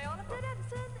 They all looked at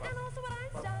Edison and also at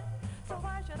Einstein. So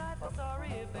why should I feel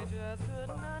sorry if they just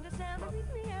couldn't understand the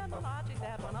reasoning and the logic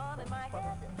that went on in my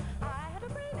head? I had a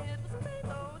brain, it was insane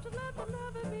though. Just let them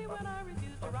laugh at me when I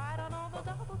refused to ride on all the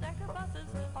double-decker buses,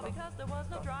 all because there was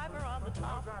no driver on the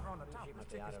top. No driver on the top. Let's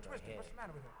take this twisted. What's the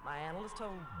matter with it? My analyst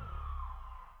told me.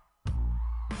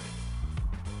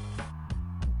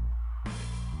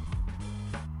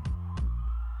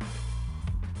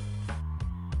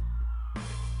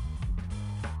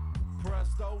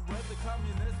 Presto, read the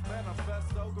Communist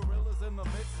Manifesto, gorillas in the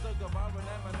midst of Guevara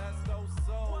and Manesto.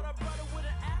 So What a brother with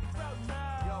an afro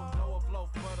now. yo, Noah flow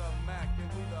for the Mac, and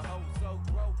we the hoes so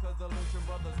grow, cause the Lucian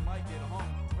brothers might get hung.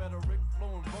 Rhetoric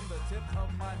flowing from the tip of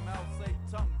my mouth, say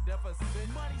tongue deficit.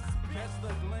 Money spent. Catch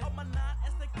the glint. On my 9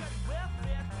 as they cut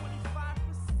welfare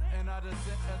 25%. And I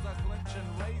dissent as I clench and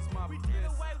raise my We fist. did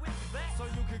away with that. So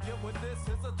you could get with this,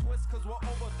 it's a twist, cause we'll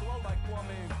overthrow like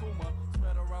Kwame Nkrumah.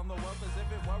 Spread around the wealth as if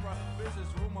it were a business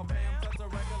rumor. Bam, cuts a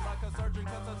record like a surgeon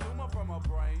cuts a tumor from a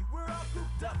brain. We're all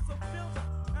cooped up, so feel the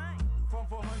pain. From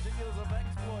 400 years of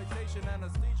exploitation,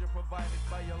 anesthesia provided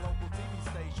by your local TV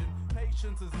station.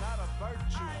 Patience is not a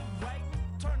virtue. I ain't waiting.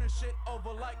 Turning shit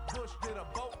over like Bush did a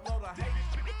boatload of hate.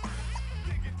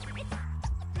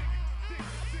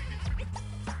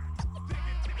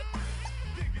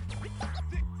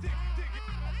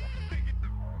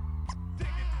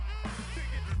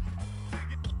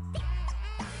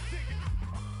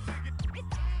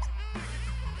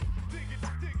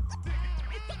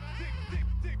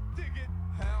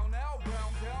 How now,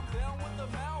 brown down, down with the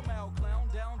Mau Mau clown.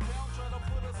 Downtown, try to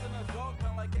put us in a dog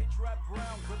pound like H-Rap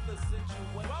Brown with the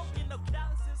situation. Broken, no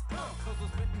calluses. Cause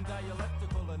we're spitting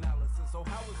dialectical analysis. So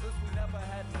how is this? We never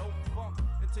had no funk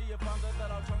until you found out that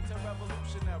our trunks are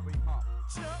revolutionary, huh?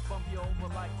 Chuck. Bump you over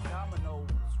like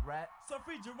dominoes, rat. So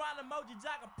free Geronimo,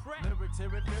 Jog a prank. Lyrics, hear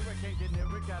it, can't get near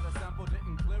it. Got a sample,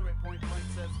 didn't clear it. Point blank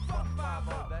says, fuck 5-0,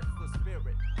 that's the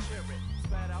spirit. Cheer it.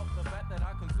 Spat out the fat that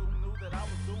I consumed. Knew that I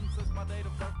was doomed since my date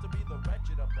of birth to be the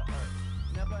wretched of the earth.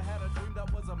 Never had a dream that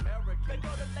was American. They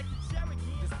go to like the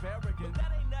Cherokee. Disparaging. But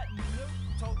that ain't nothing new.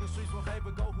 Told the streets will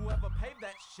favor go. Whoever paved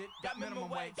that shit got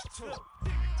minimum wage too.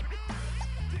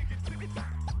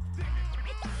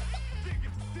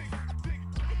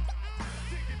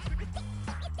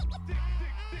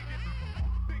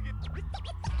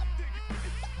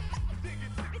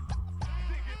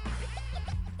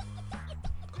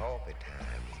 Coffee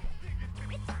time.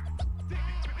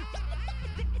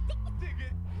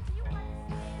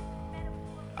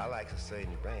 I like a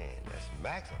certain brand that's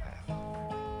Maxwell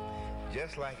House.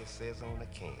 Just like it says on the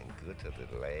can, good to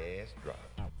the last drop.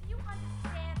 You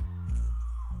understand?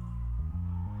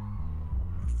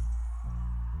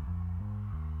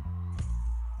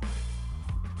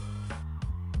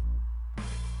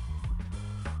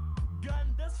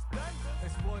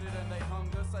 Exploited and they hung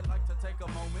us. I'd like to take a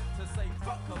moment to say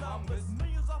fuck Columbus.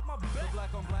 Millions off my back. The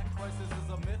black on black crisis is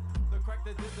a myth. The crack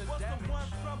that did the What's damage. the one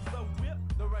from the whip?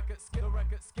 The record skip. The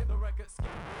record skip. The record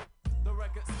skip. The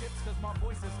record skips cause my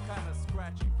voice is kinda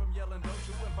scratchy. From yelling don't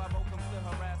you when 5 comes to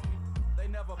harass me. They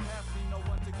never pass me, no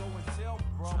one to go and tell,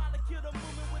 bro. Trying to kill the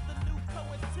movement with the new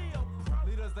co-and-teal, bro.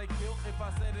 Leaders they killed, if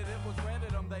I said it, it was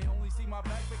granted them. They only see my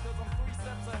back because I'm 3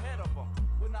 steps ahead of them.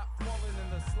 We're not falling in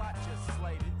the slot, just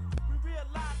slated. We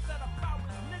realize that our power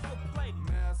is nigga-plated.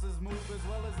 Masses move as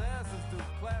well as asses do.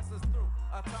 Class is through,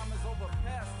 our time is over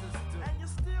past this due. And you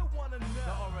still wanna know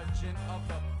the origin of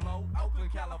the flow.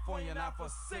 Oakland, California,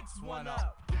 94610.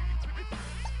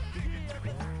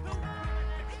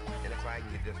 And if I can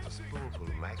get just a spoonful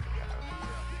of microphone,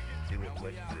 do it much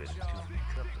good to 2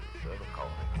 couplets of a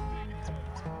chord.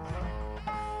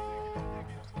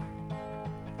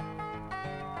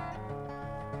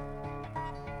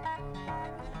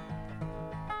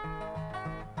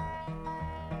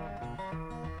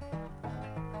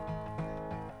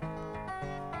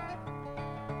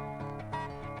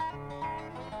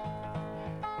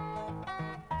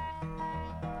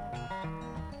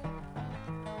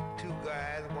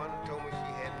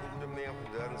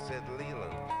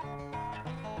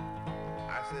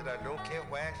 I don't care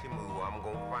where she move, I'm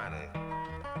gonna find her.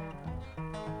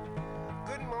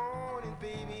 Good morning,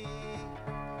 baby.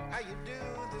 How you do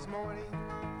this morning?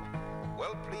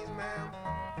 Well, please, ma'am.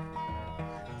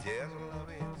 There's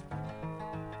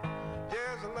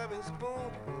a loving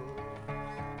spoonful.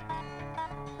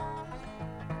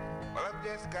 Well, I've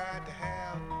just got to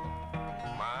have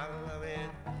my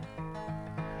loving.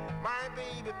 My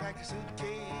baby packed a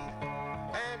suitcase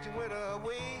and she went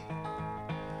away.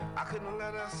 I couldn't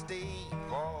let her stay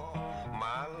for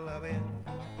my loving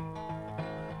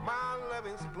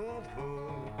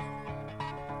spoonful.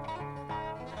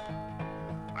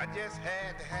 I just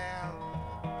had to have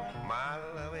my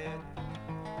loving.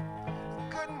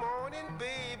 Good morning,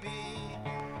 baby.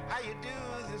 How you do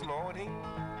this morning?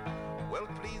 Well,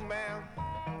 please, ma'am.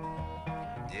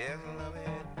 Yes, loving.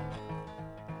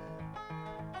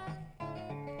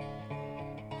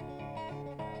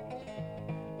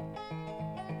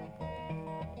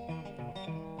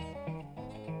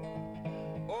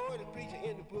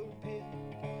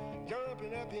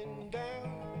 Up and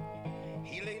down,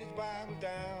 he laid his Bible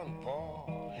down for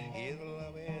his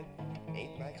loving.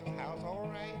 Ain't like his house all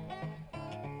right.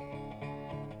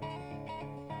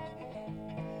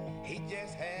 He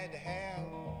just had to have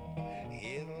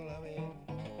his loving.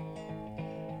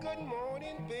 Good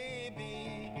morning,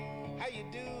 baby. How you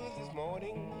do this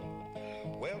morning?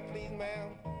 Well, please,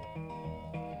 ma'am.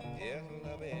 Yes,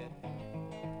 loving.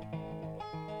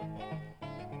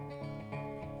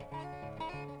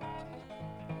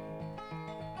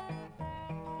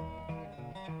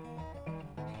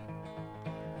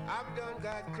 I've done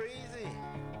got crazy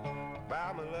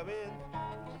by my loving.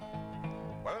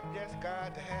 Well, I've just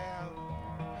got to have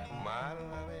my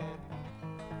loving.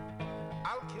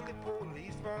 I'll kill the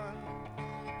policeman,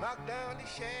 knock down the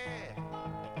sheriff.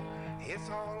 It's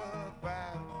all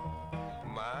about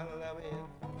my loving,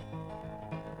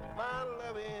 my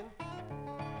loving.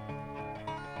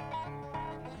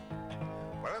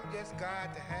 Well, I've just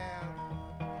got to have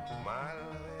my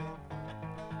loving.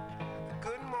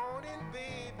 Good morning,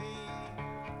 baby.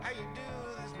 How you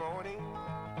do this morning?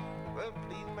 Well,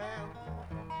 please, ma'am.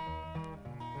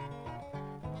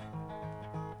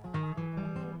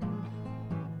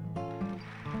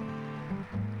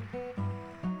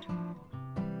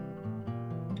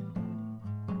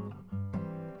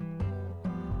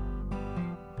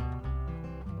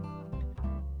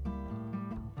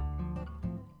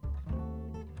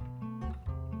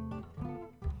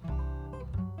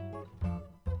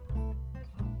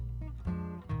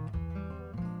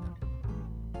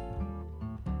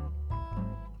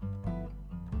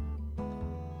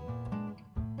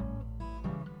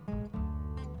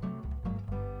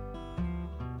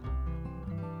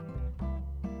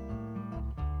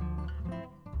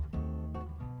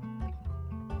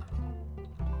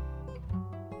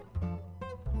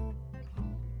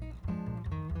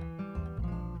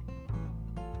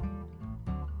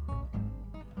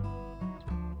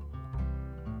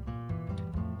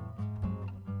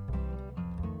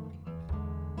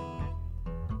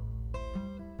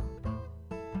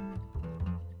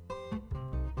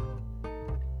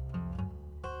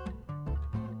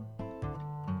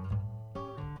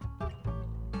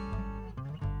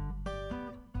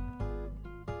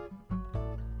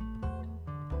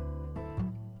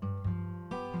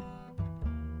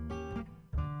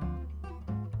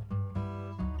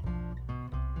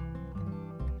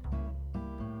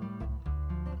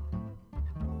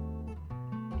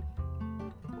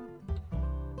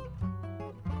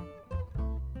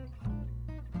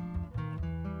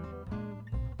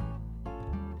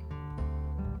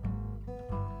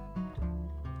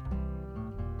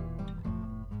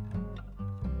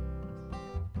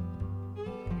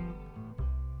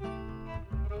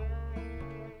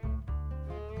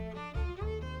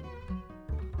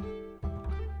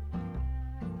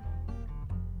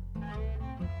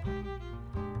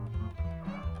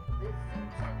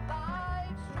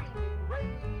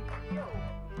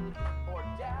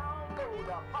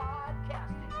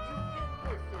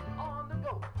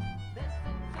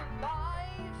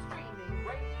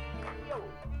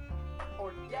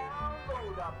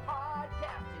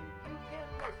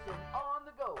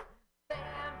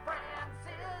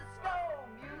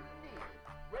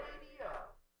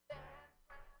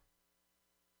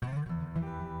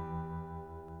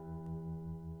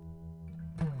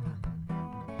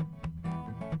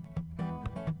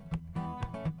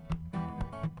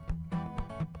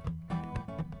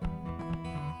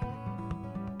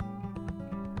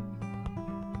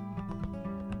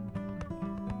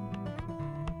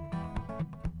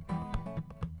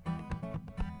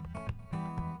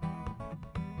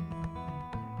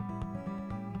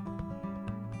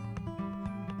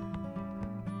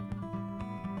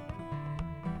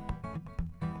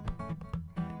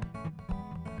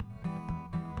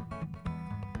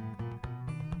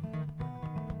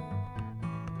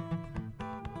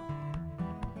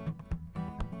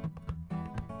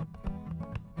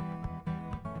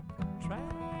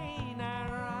 train I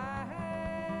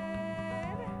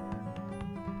ride,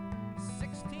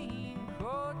 16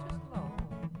 coaches long.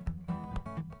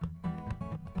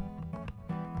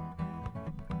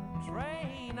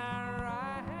 Train I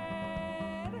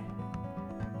ride,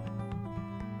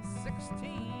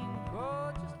 16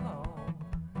 coaches long.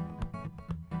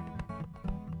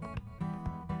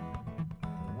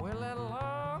 Well, that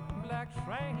long black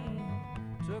train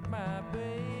took my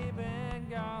baby and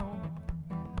gone.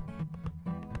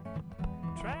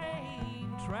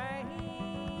 Train,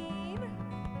 train,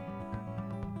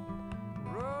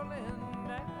 rolling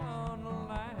down the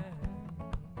line.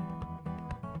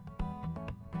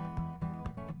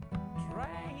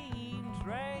 Train,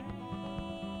 train,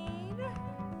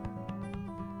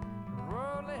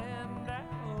 rolling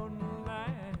down the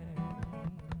line.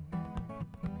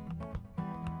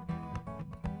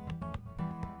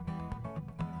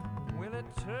 Well, it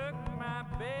took my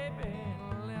baby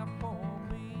and left for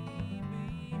me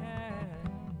behind.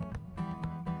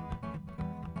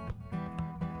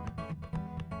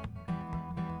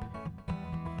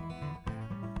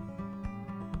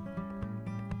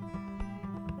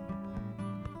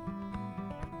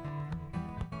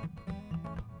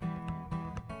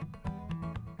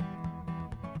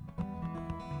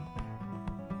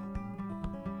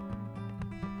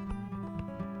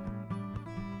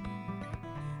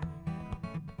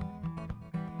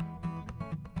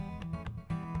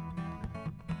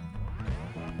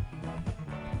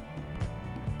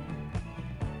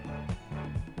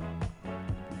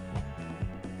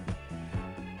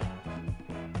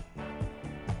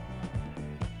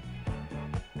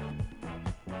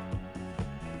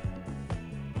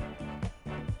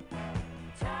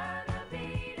 Turn the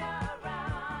beat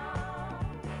around,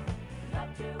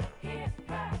 love to hear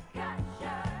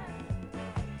percussion.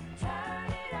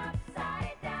 Turn it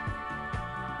upside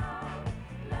down,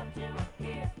 love to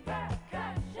hear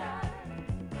percussion.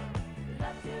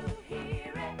 Love to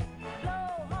hear it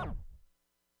blow up.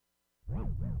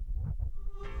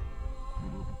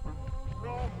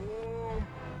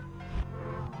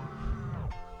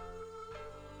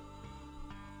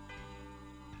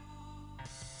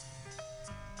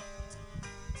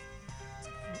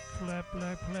 Flat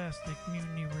Black Plastic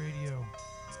Mutiny Radio.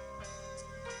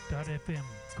 .fm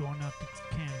going out to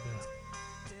Canada.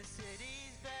 The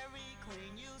city's very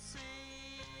clean, you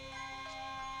see.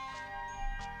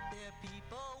 The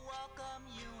people welcome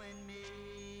you and me.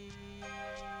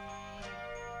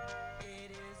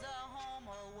 It is a home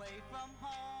away from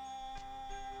home.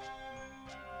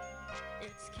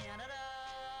 It's Canada,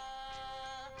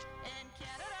 and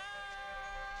Canada,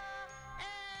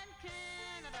 and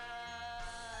Canada.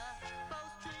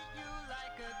 Folks treat you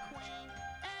like a queen,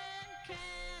 and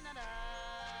Canada.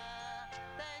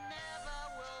 They never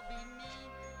will be mean,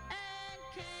 and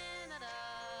Canada.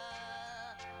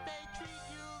 They treat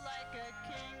you like a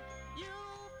king. You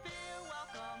feel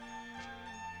welcome.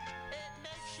 It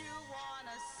makes you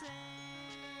wanna sing.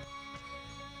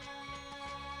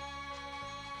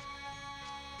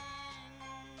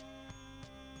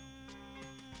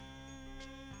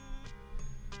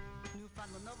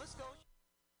 Newfoundland, Nova Scotia.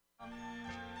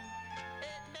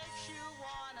 It makes you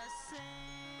wanna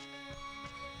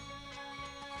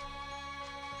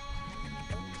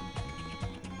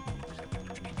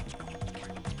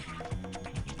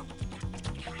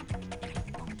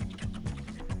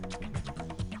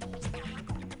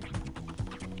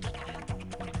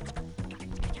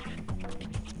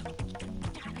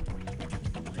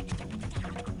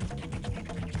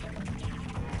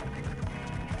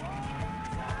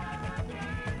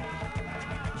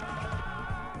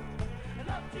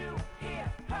Love to hear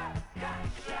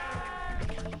percussion.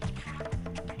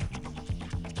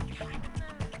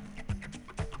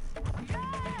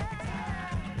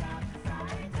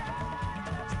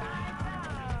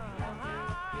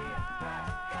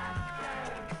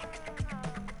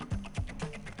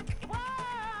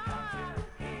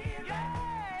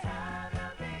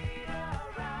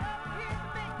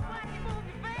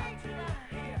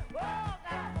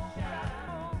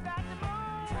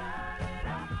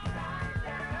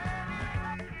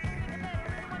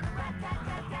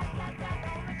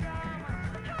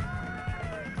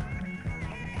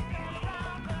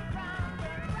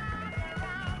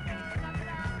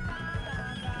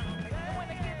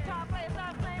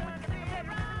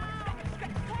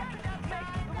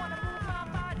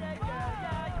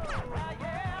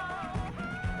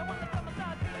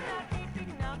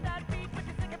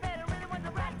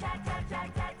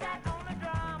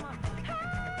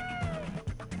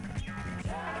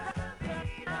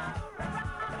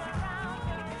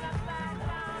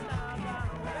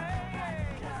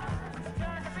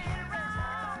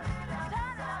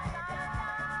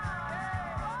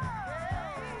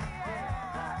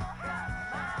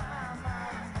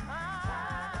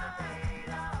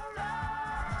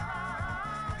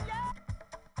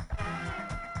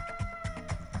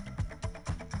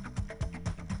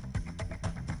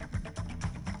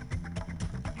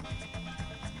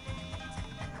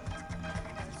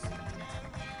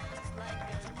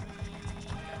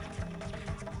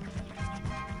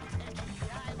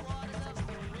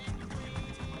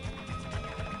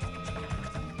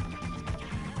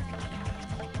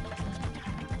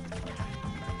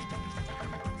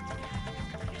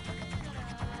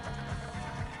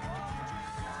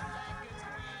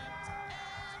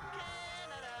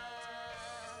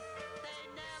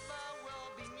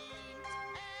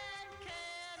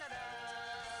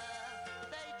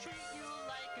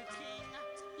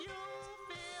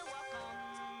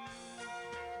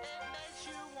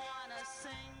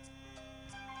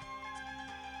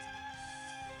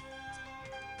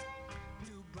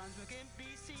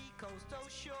 coastal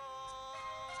shores.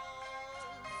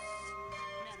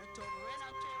 Manitoba and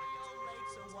Ontario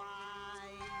lakes are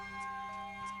wide.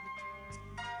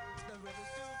 The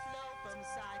rivers do flow from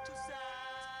side to side.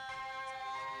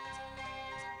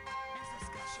 In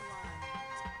Saskatchewan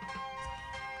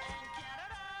and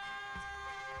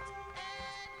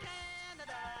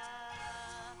Canada,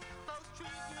 folks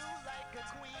treat you like a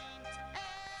queen.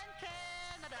 And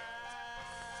Canada,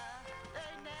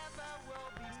 they never will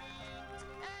be mean.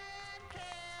 And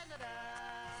Canada,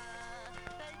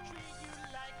 they treat you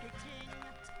like a king.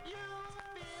 You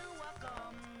feel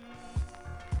welcome.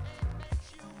 It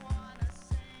makes you wanna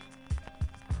sing.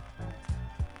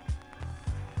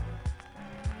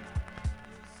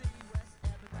 You see West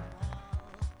Edmonton Mall,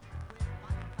 where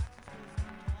fine foxes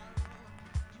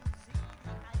roast and wall. You see the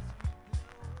ice cream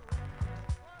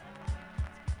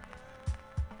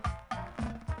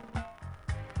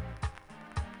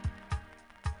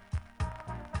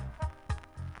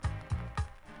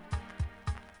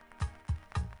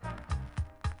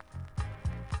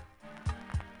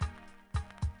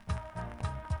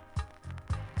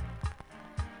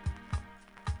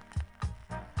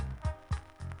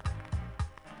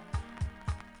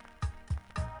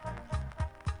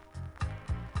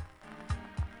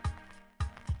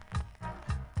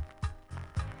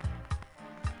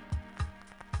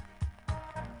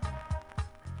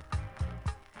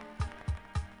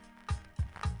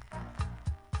glow,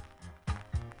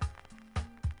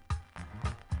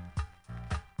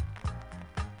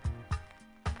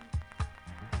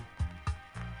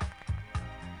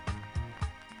 or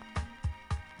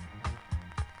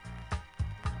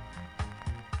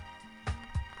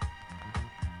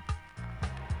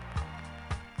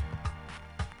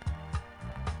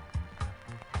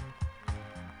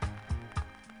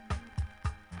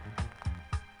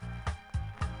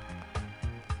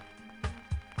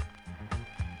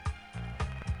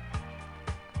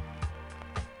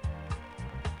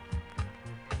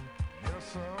You're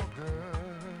so good,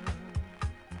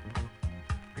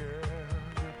 girl,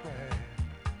 you're bad.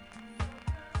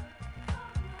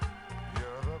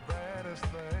 You're the baddest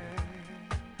thing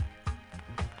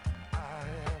I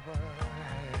ever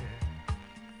had.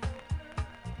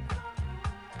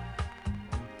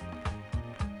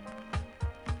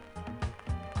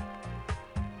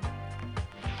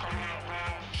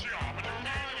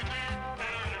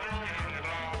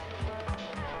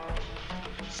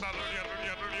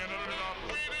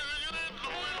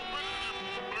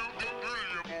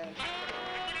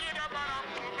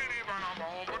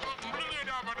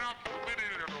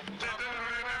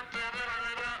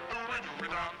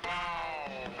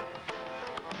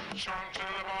 Chum to the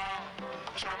bar,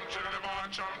 chum to the bar,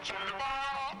 chum to the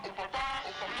bar, oopa ba,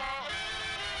 oopa ba.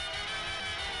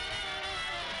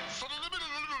 So the little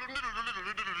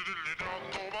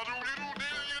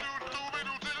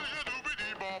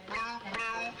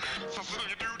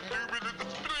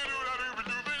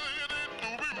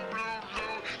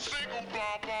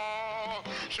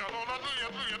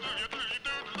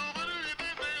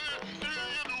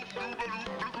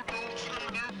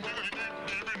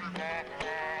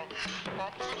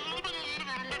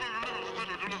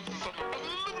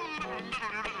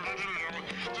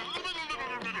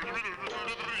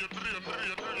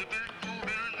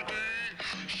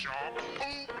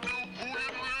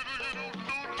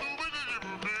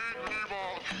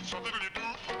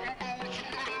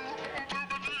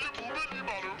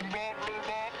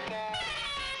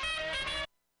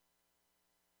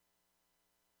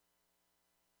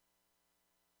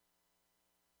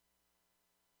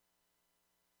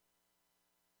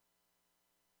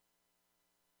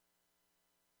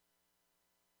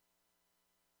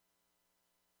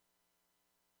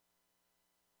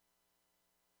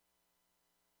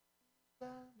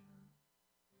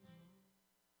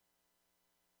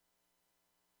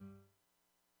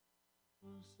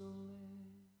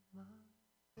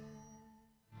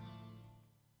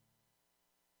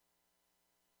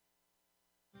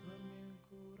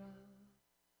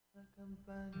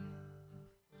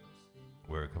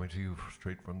We're coming to you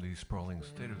straight from the sprawling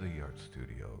state-of-the-art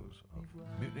studios of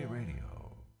Mutiny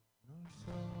Radio.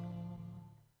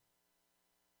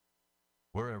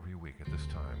 We're every week at this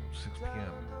time, 6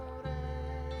 p.m.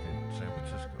 in San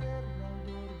Francisco.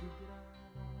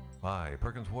 I,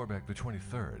 Perkins Warbeck the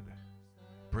 23rd,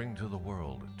 bring to the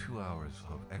world 2 hours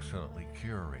of excellently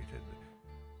curated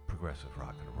progressive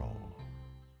rock and roll.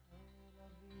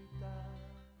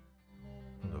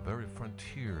 From the very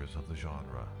frontiers of the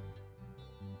genre,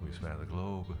 we span the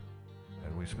globe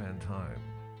and we span time,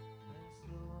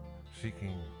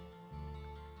 seeking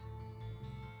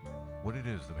what it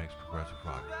is that makes progressive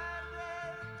rock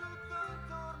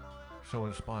so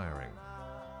inspiring,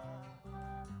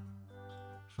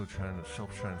 so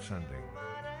self-transcending.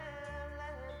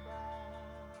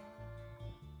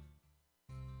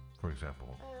 For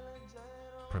example,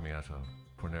 Premiata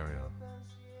Forneria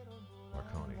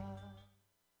Marconi,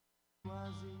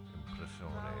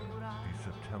 Impressione di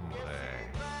Settembre.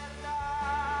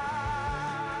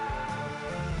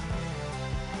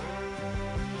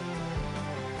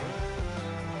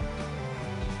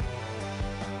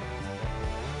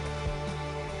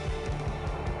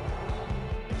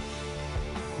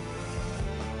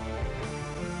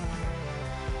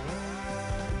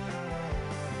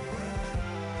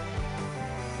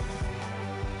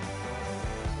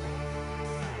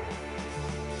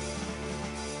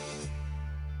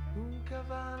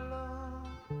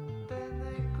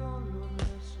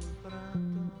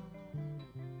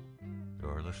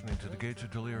 You're listening to The Gates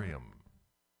of Delirium.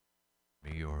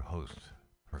 Me, your host,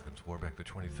 Perkins Warbeck the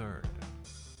 23rd.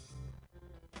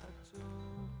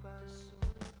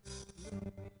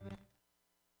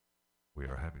 We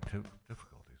are having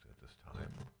difficulties at this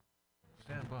time.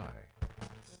 Stand by.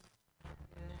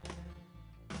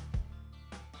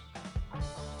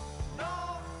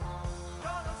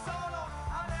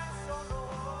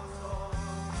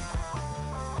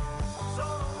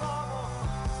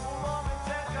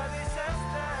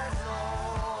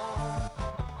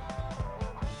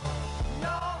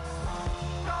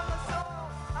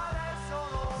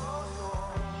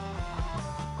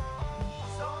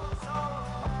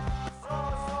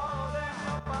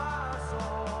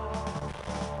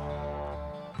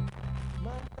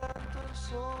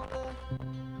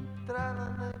 Tra la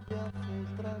nebbia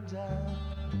filtra già,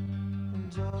 un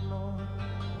giorno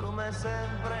come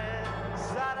sempre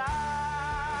sarà.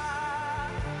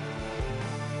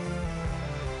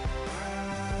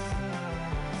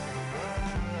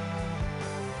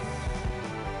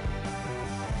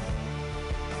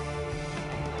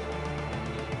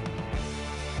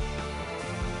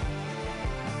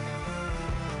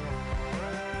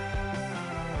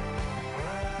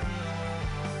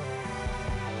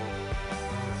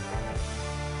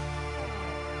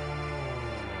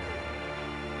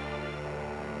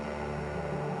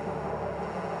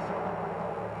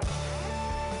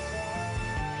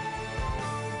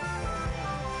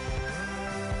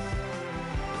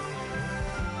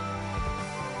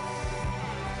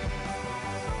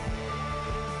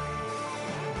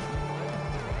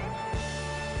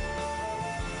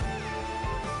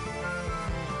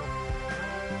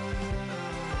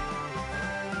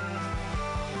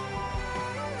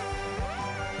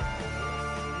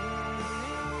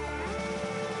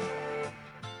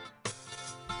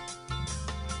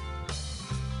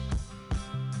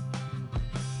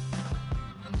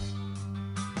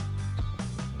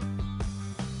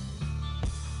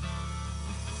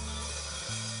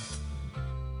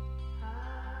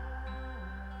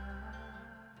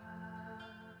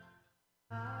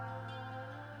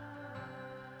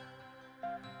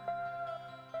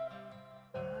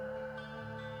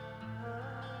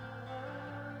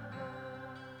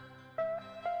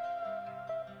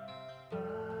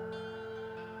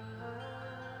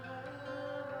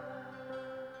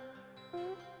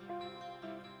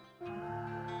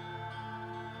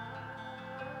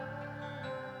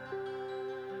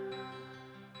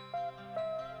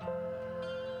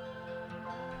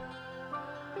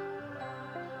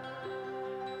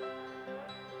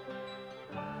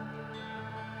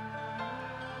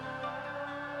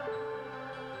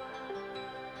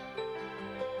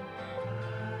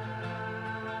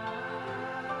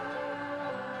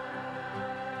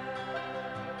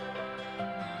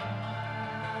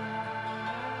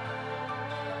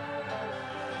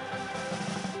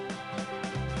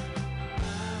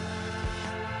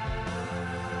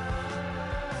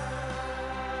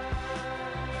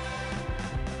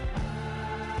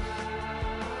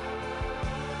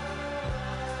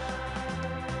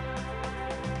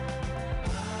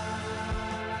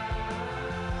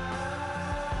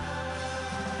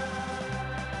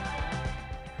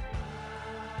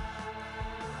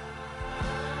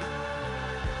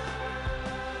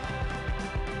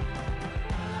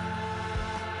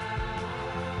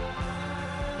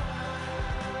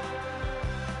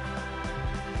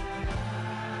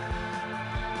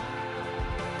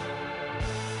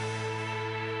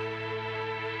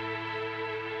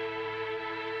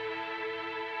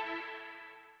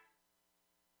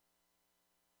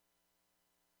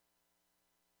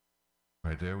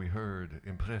 Right there we heard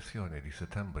Impressione di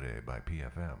Settembre by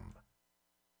PFM,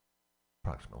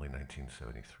 approximately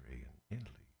 1973 in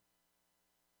Italy,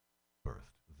 birthed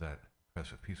that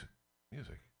impressive piece of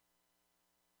music.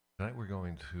 Tonight we're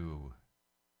going to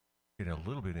getting a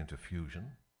little bit into fusion.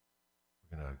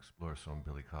 We're going to explore some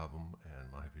Billy Cobham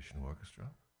and My Vision Orchestra.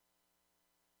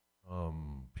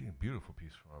 Beautiful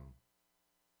piece from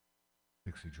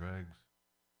Dixie Dregs,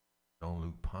 Don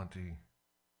Luke Ponty,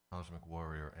 Cosmic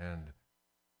Warrior, and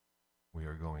we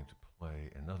are going to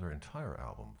play another entire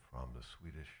album from the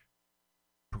Swedish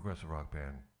progressive rock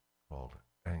band called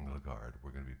Anglagard.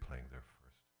 We're going to be playing their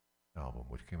first album,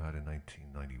 which came out in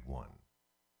 1991.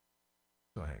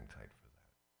 So hang tight for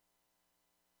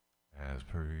that. As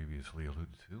previously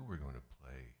alluded to, we're going to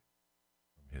play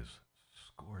from his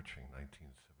scorching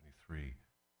 1973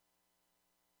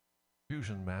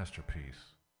 fusion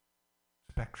masterpiece,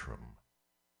 Spectrum.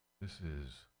 This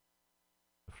is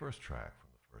the first track from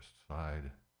the first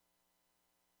side,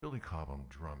 Billy Cobham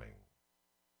drumming.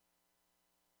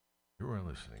 You are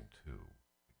listening to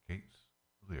The Gates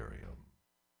of Delirium.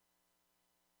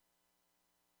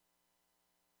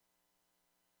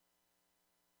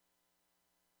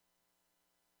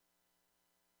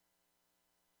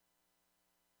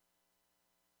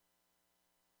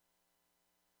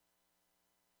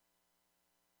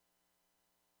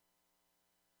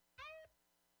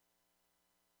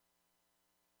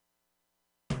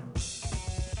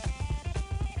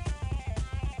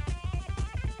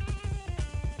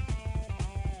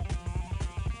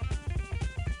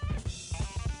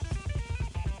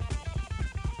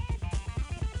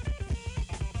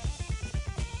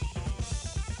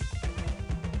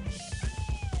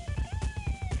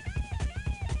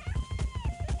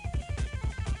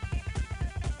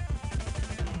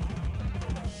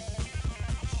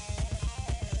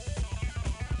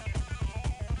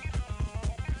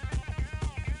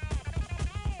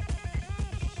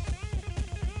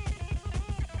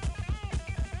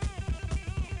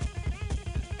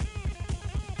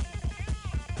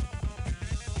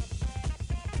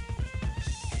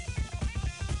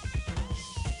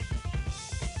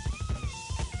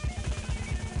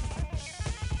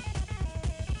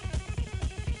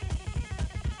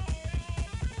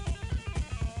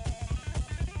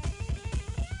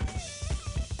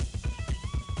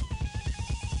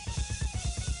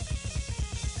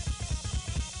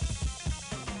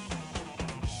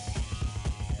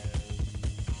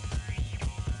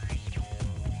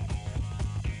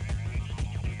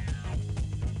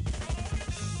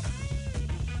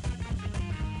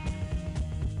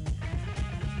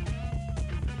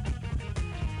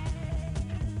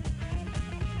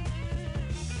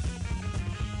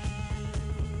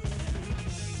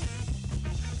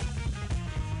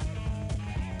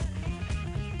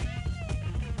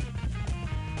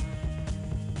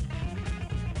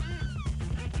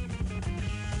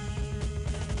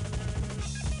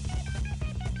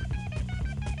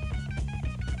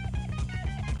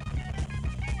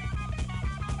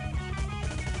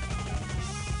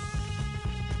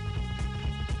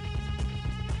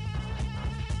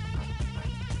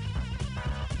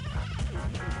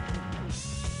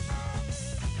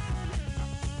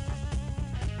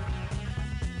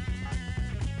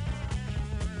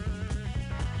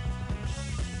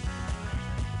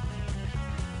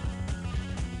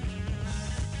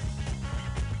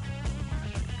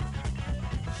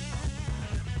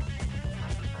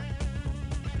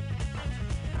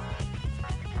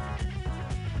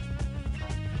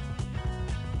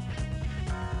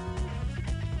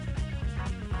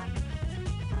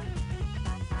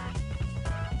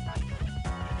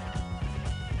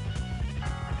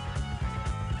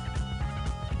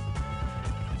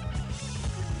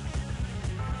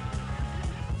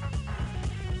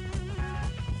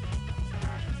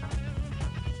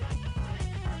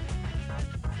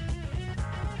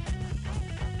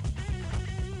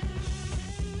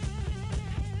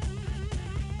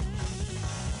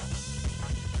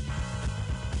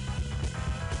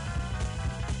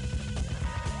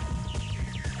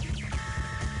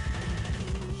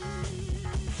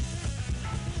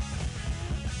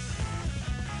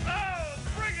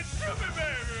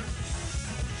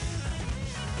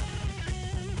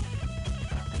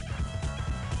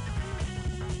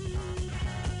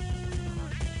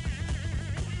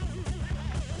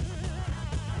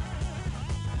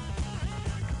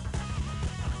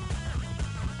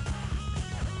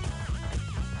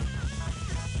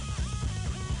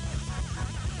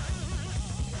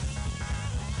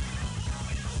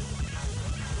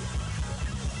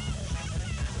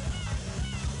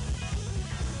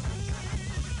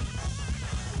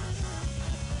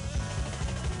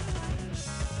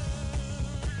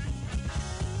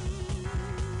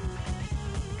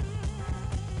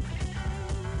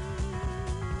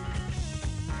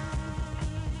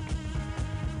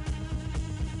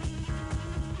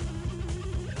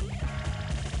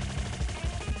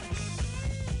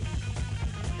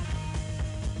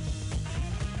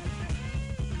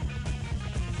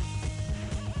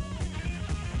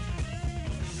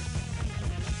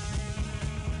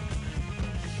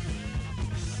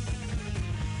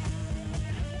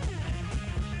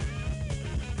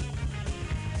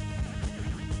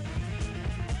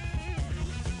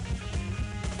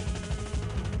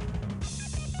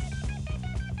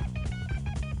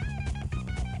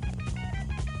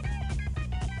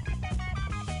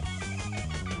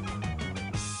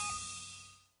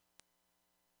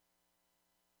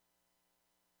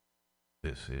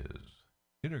 This is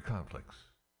Inner Conflicts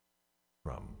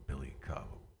from Billy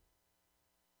Cobham.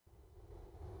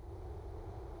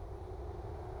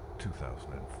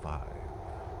 2005.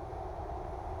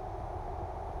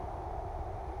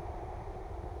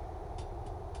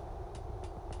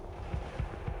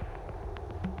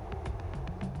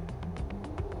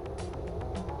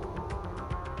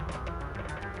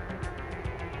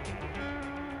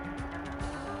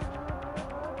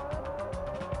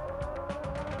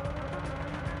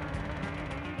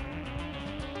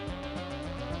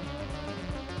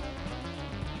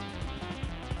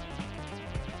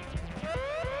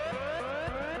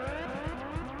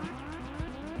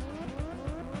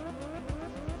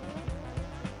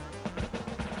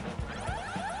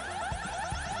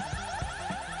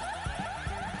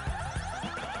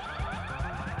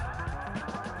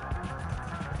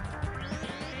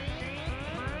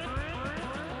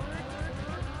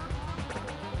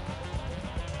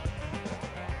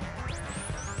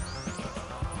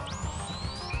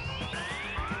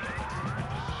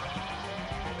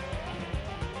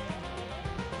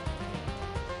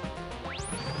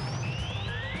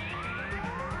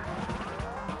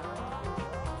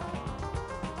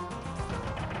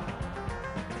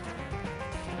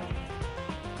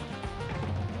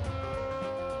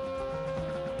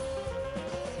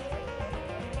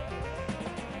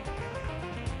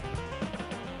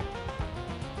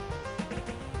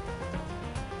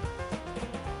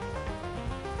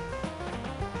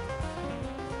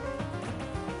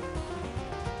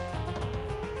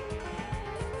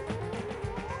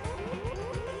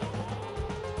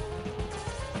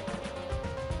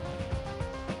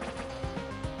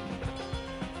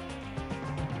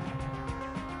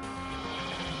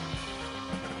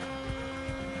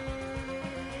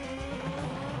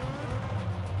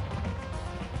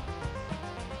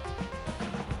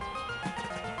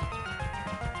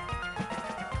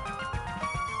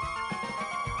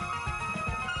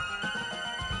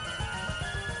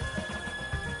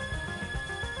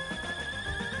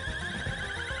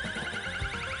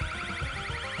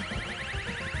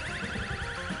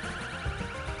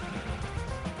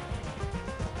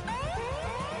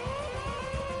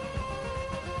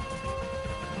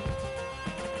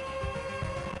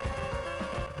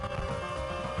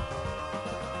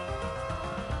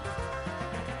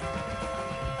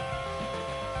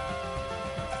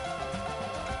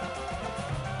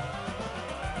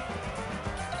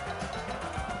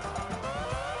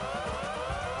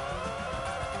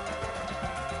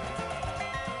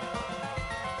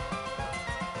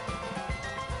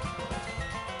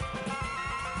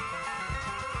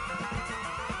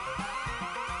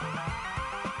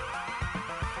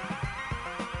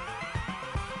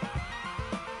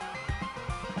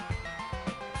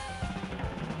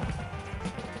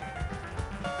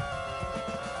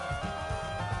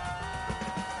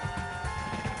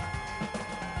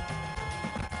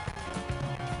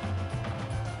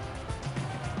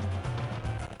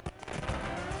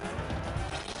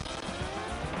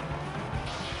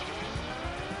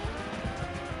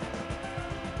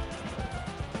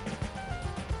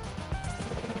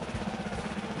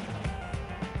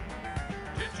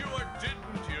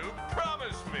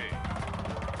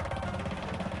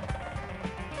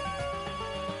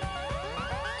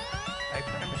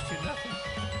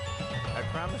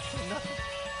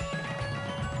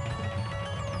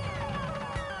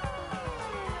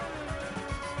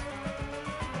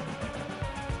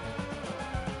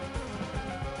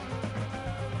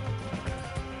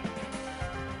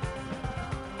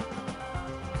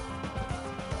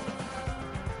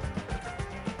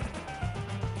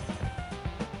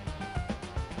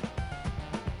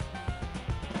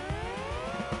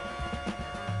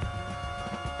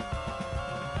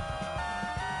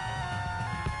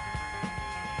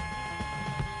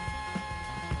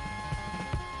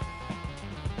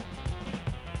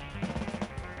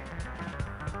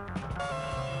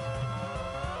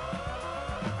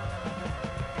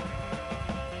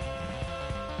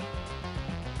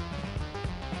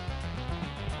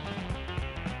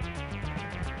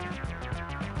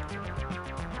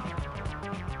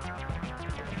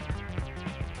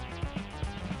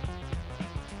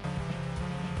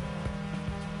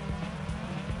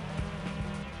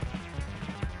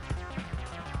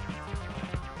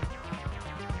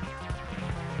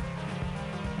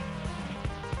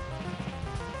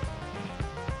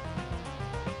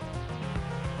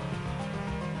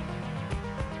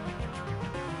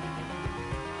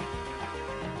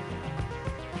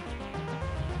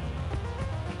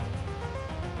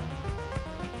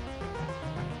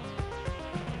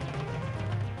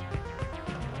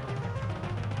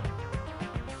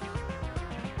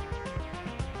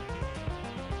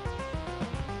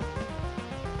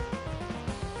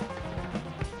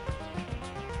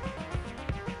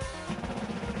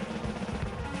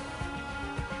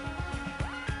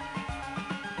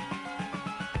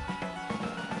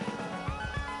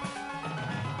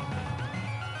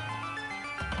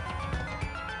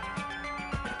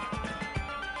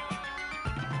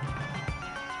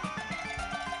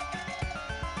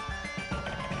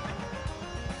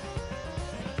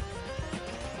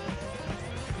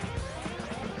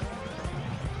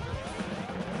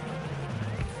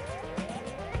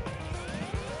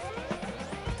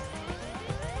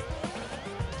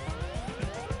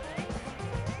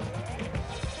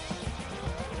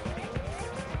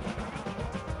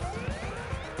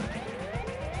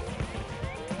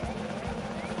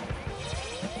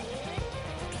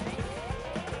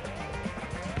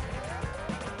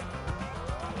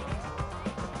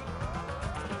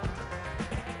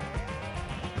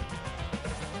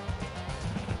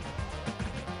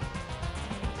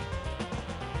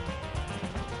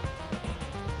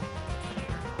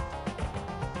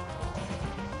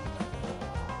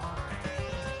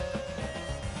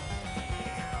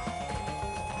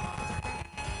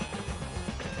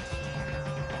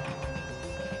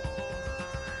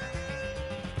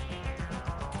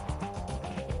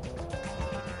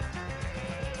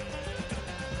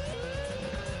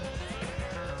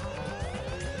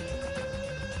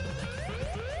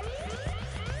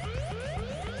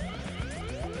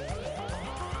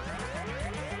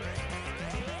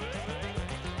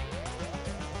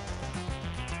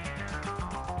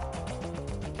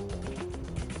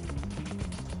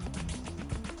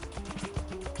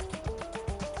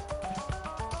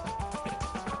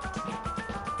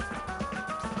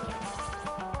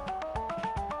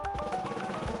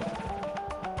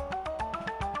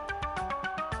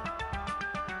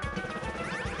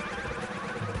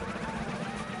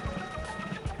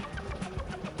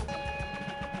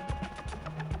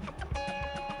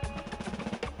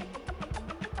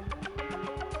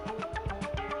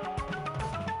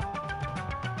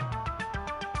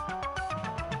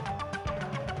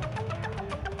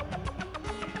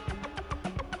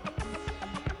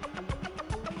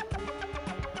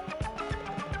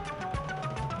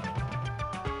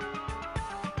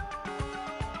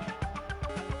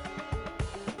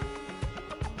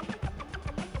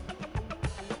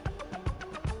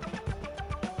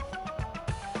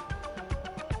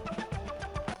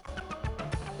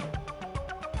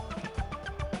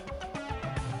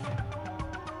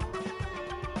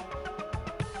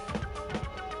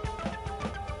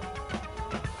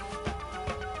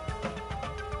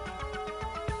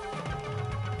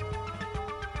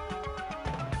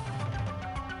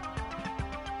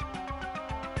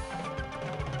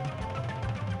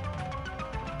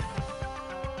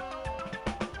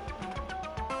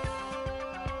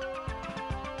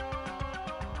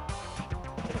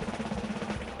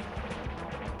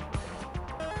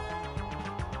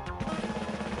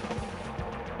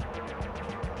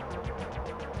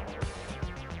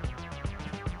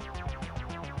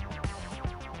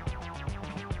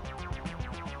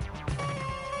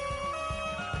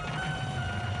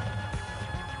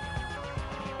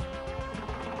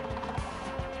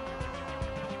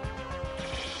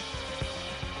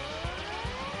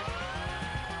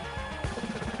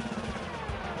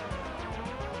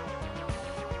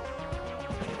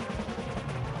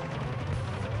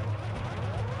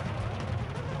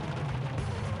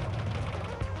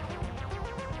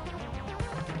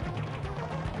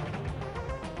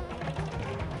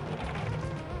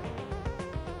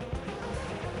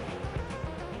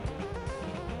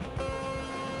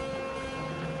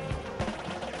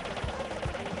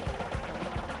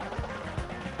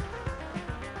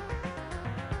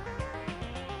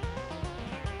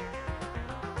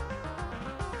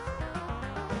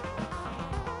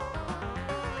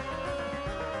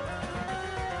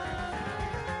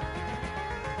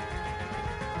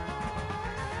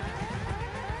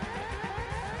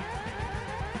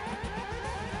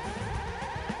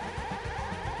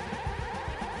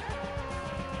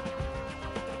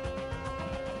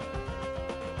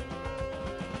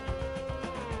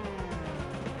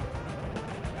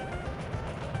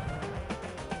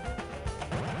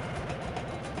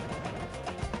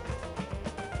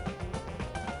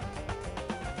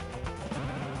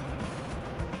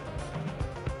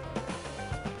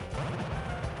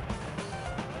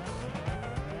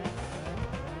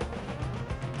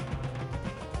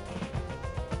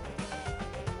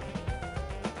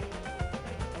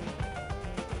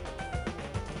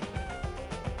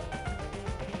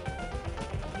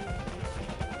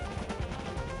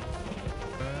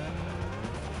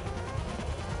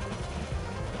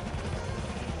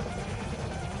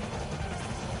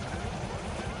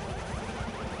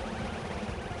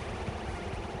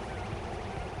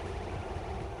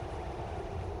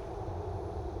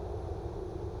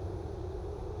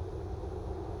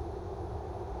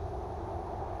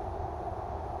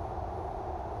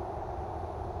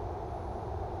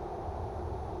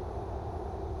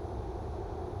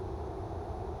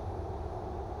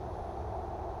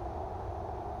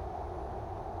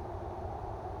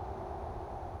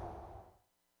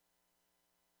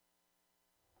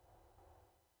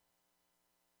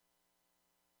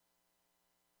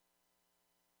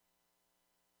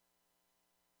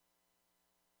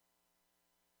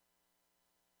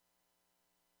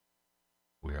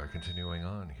 are continuing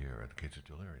on here at the Gates of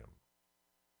Delirium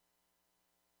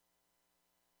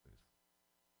with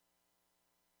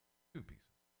two pieces.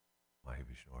 My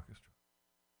Vision Orchestra,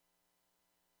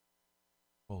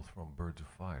 both from Birds of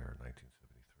Fire,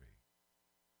 1973.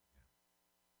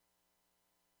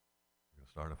 We're going to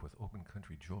start off with Open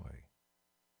Country Joy.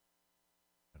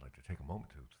 I'd like to take a moment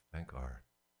to thank our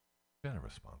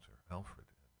generous sponsor, Alfred,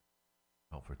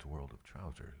 and Alfred's World of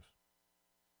Trousers.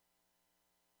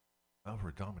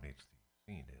 Alfred dominates the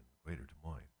scene in Greater Des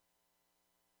Moines,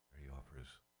 where he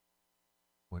offers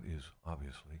what is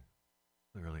obviously,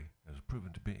 clearly, has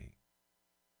proven to be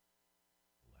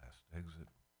the last exit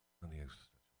on the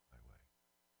existential highway.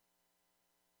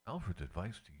 Alfred's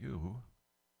advice to you,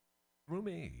 through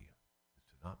me, is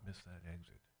to not miss that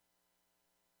exit.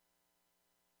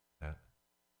 That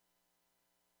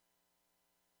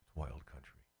it's wild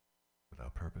country,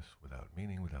 without purpose, without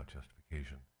meaning, without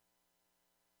justification.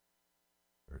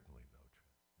 Certainly no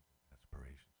transcendent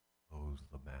aspirations to clothe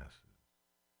the masses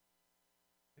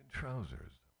in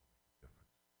trousers that will make a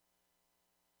difference.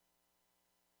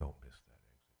 Don't miss that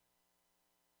exit.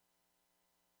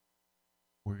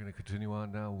 We're going to continue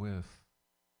on now with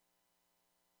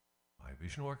My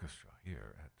Vision Orchestra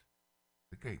here at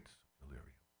the Gates of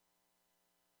Delirium.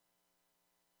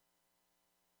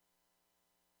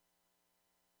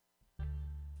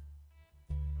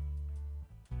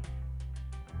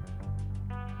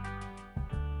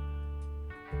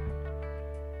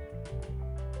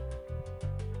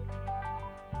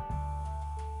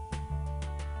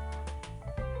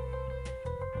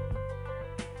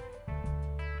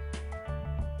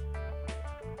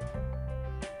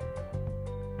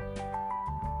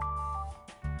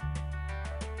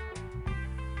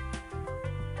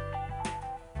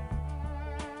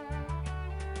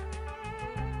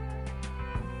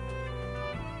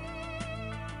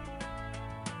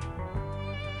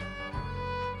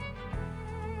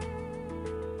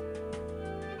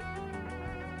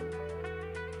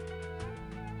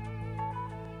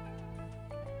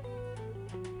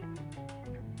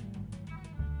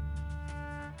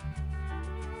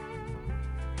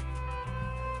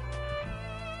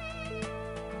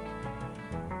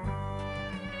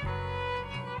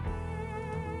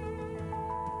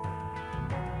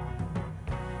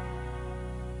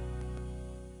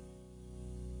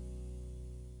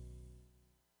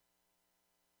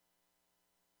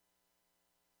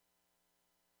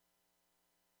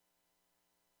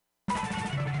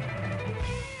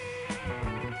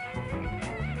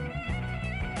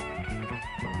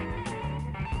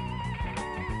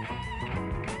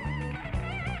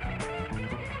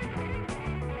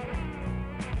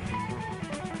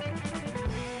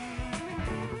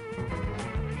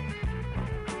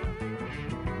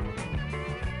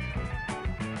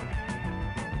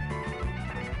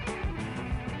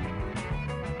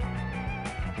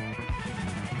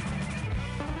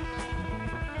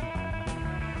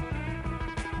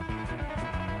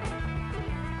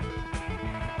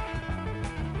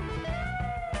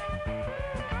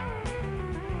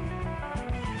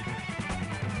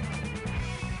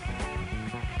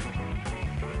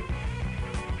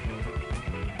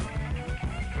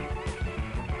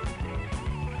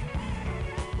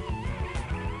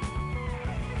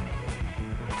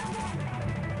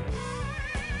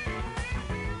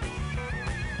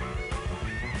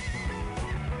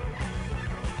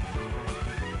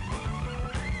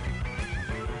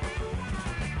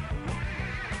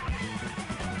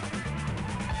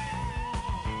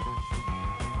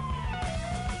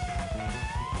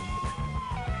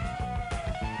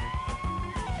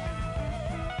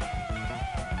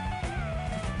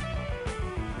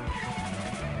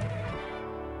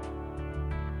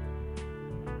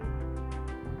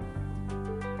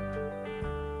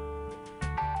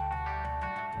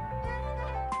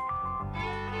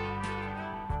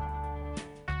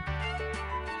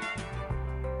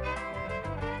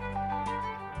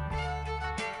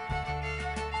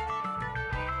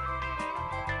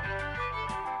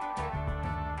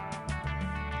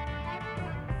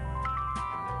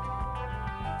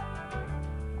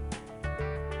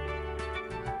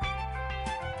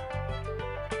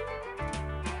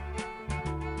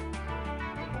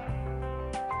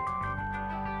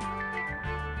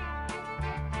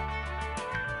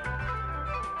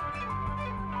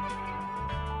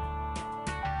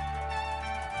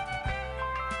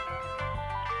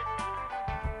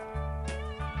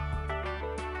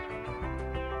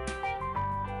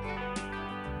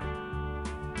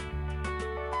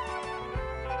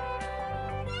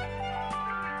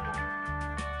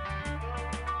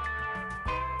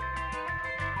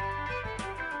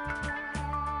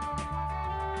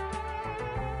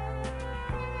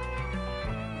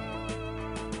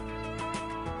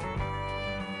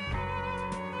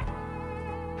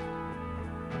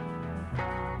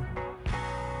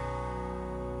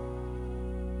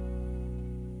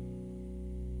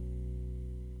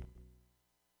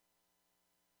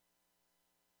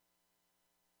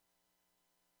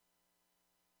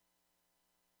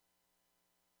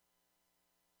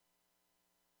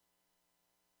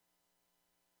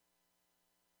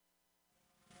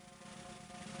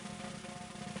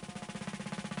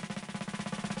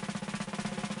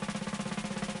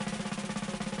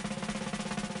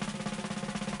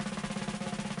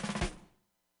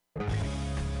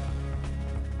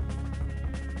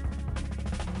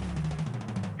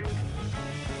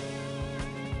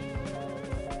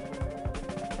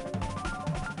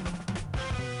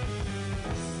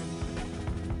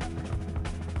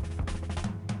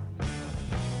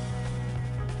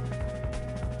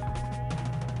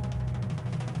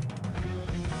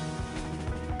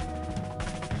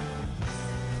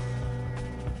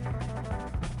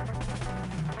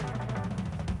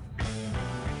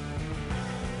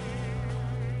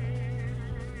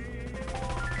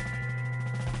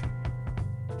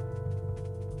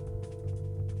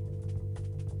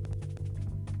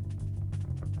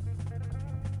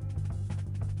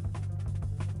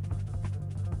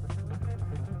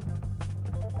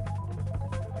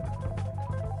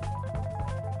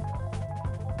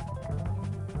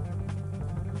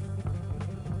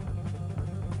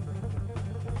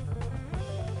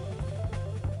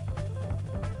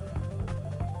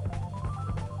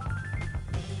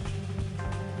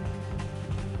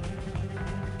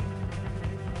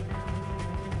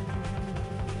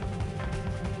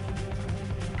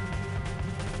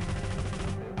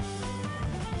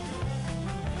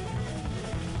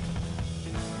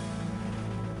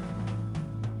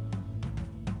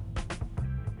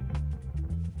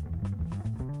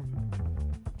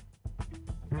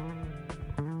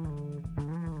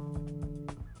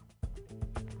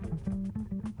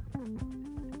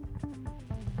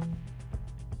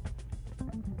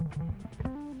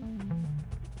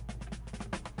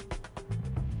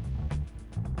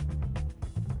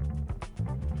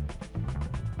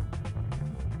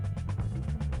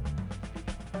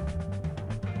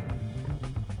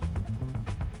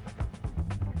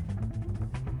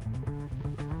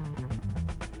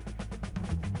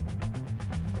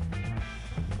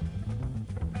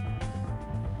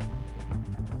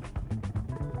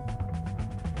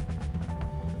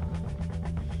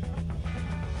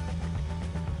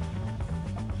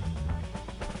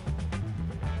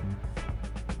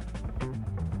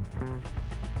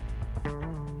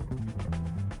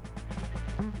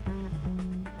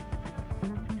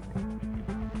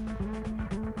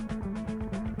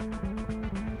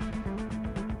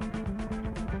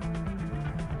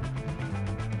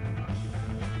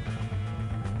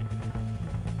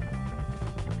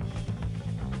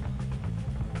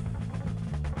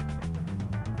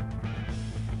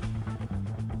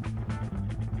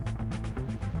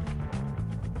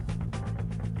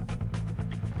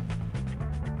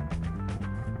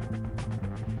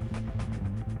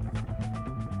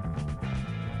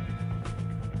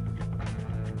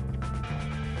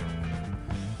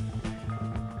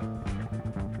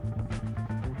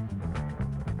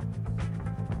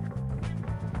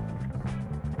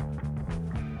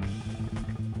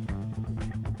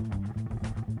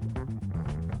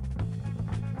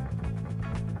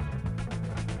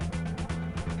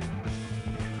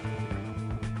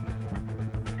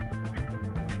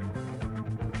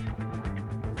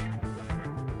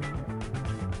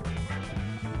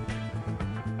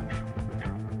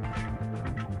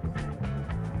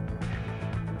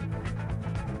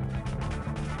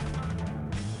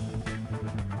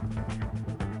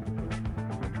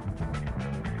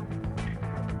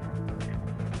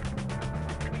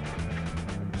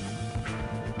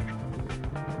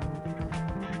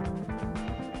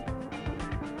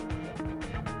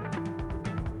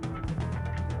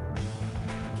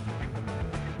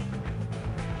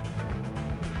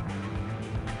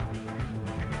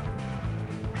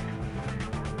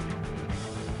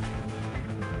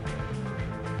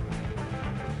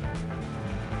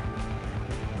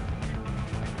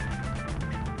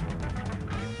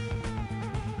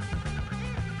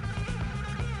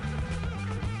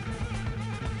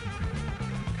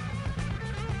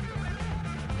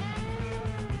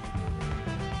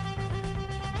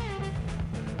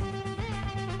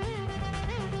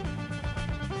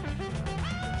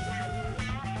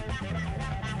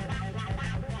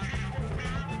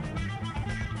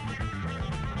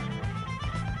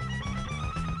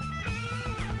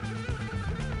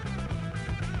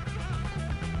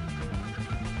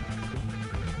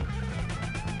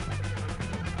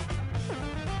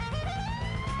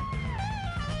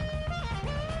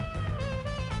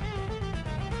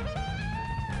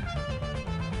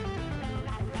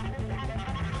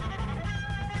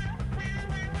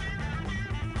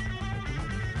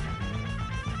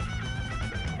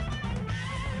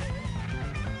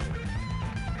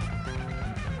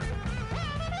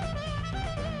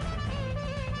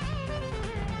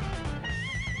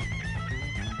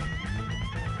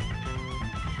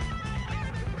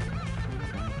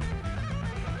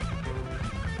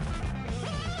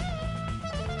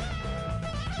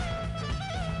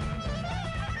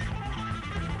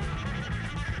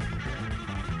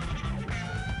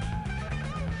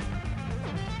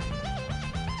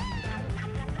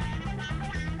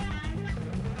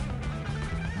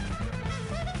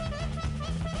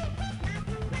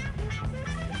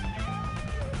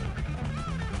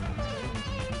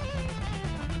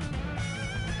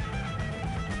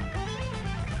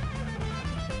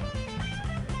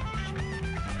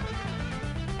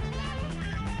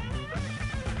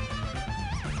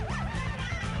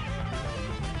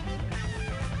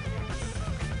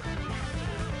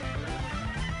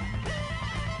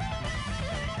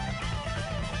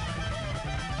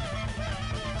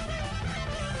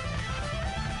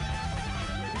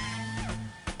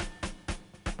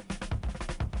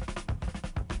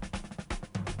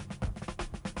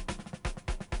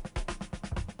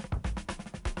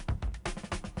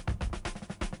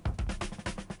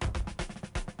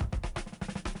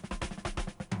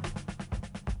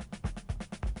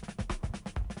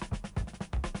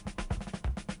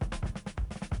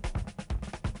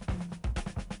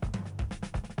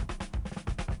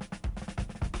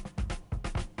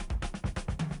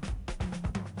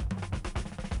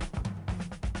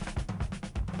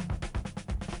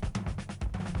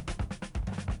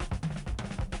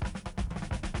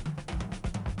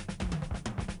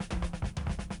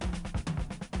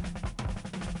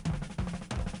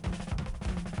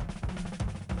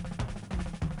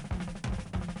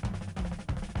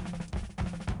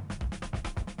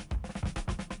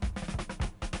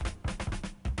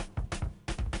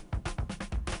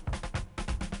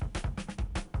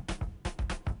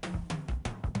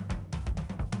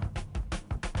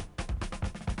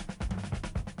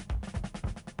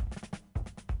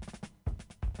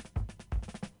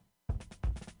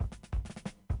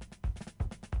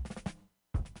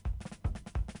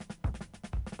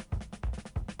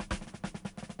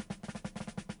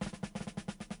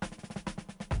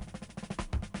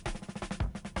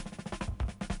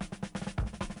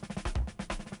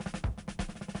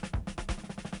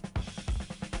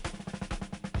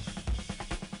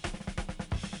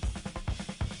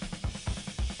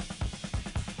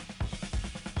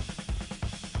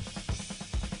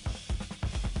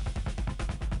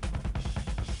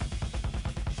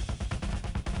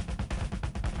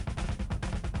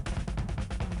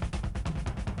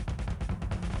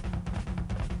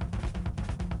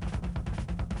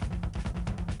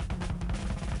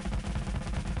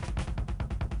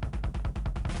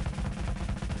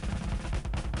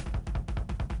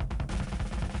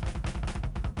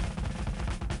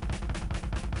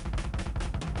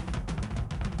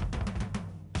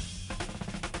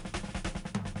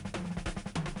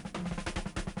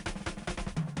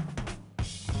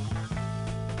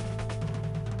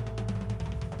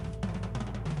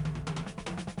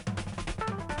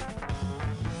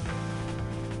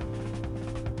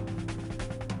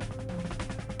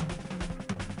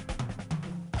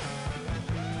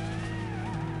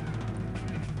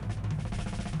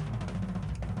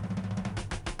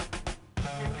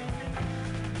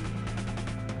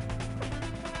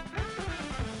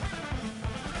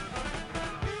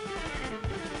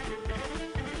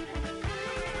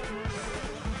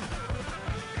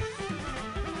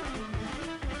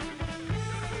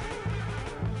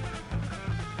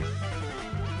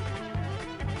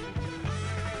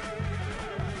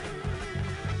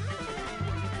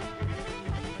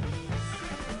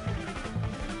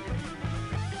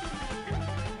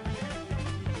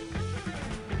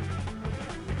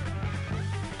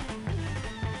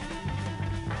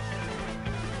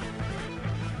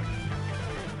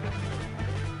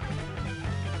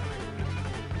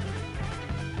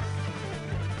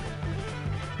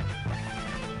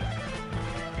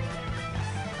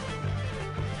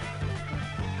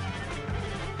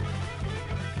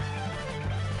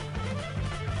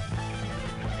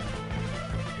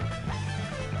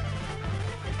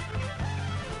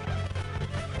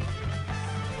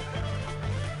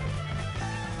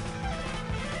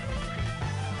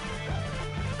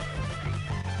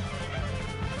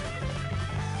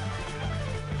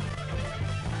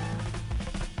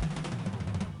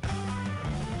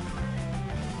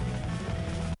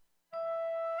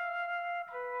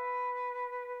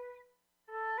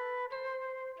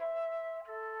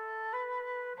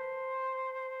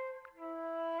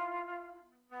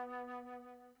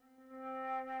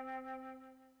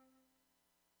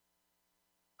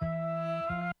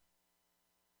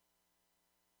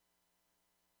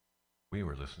 we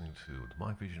were listening to the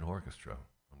Mind Vision Orchestra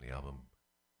from the album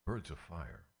Birds of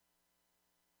Fire.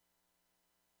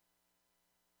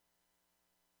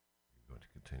 We're going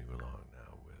to continue along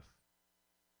now with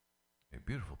a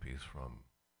beautiful piece from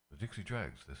the Dixie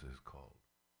Dregs. This is called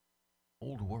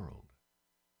Old World.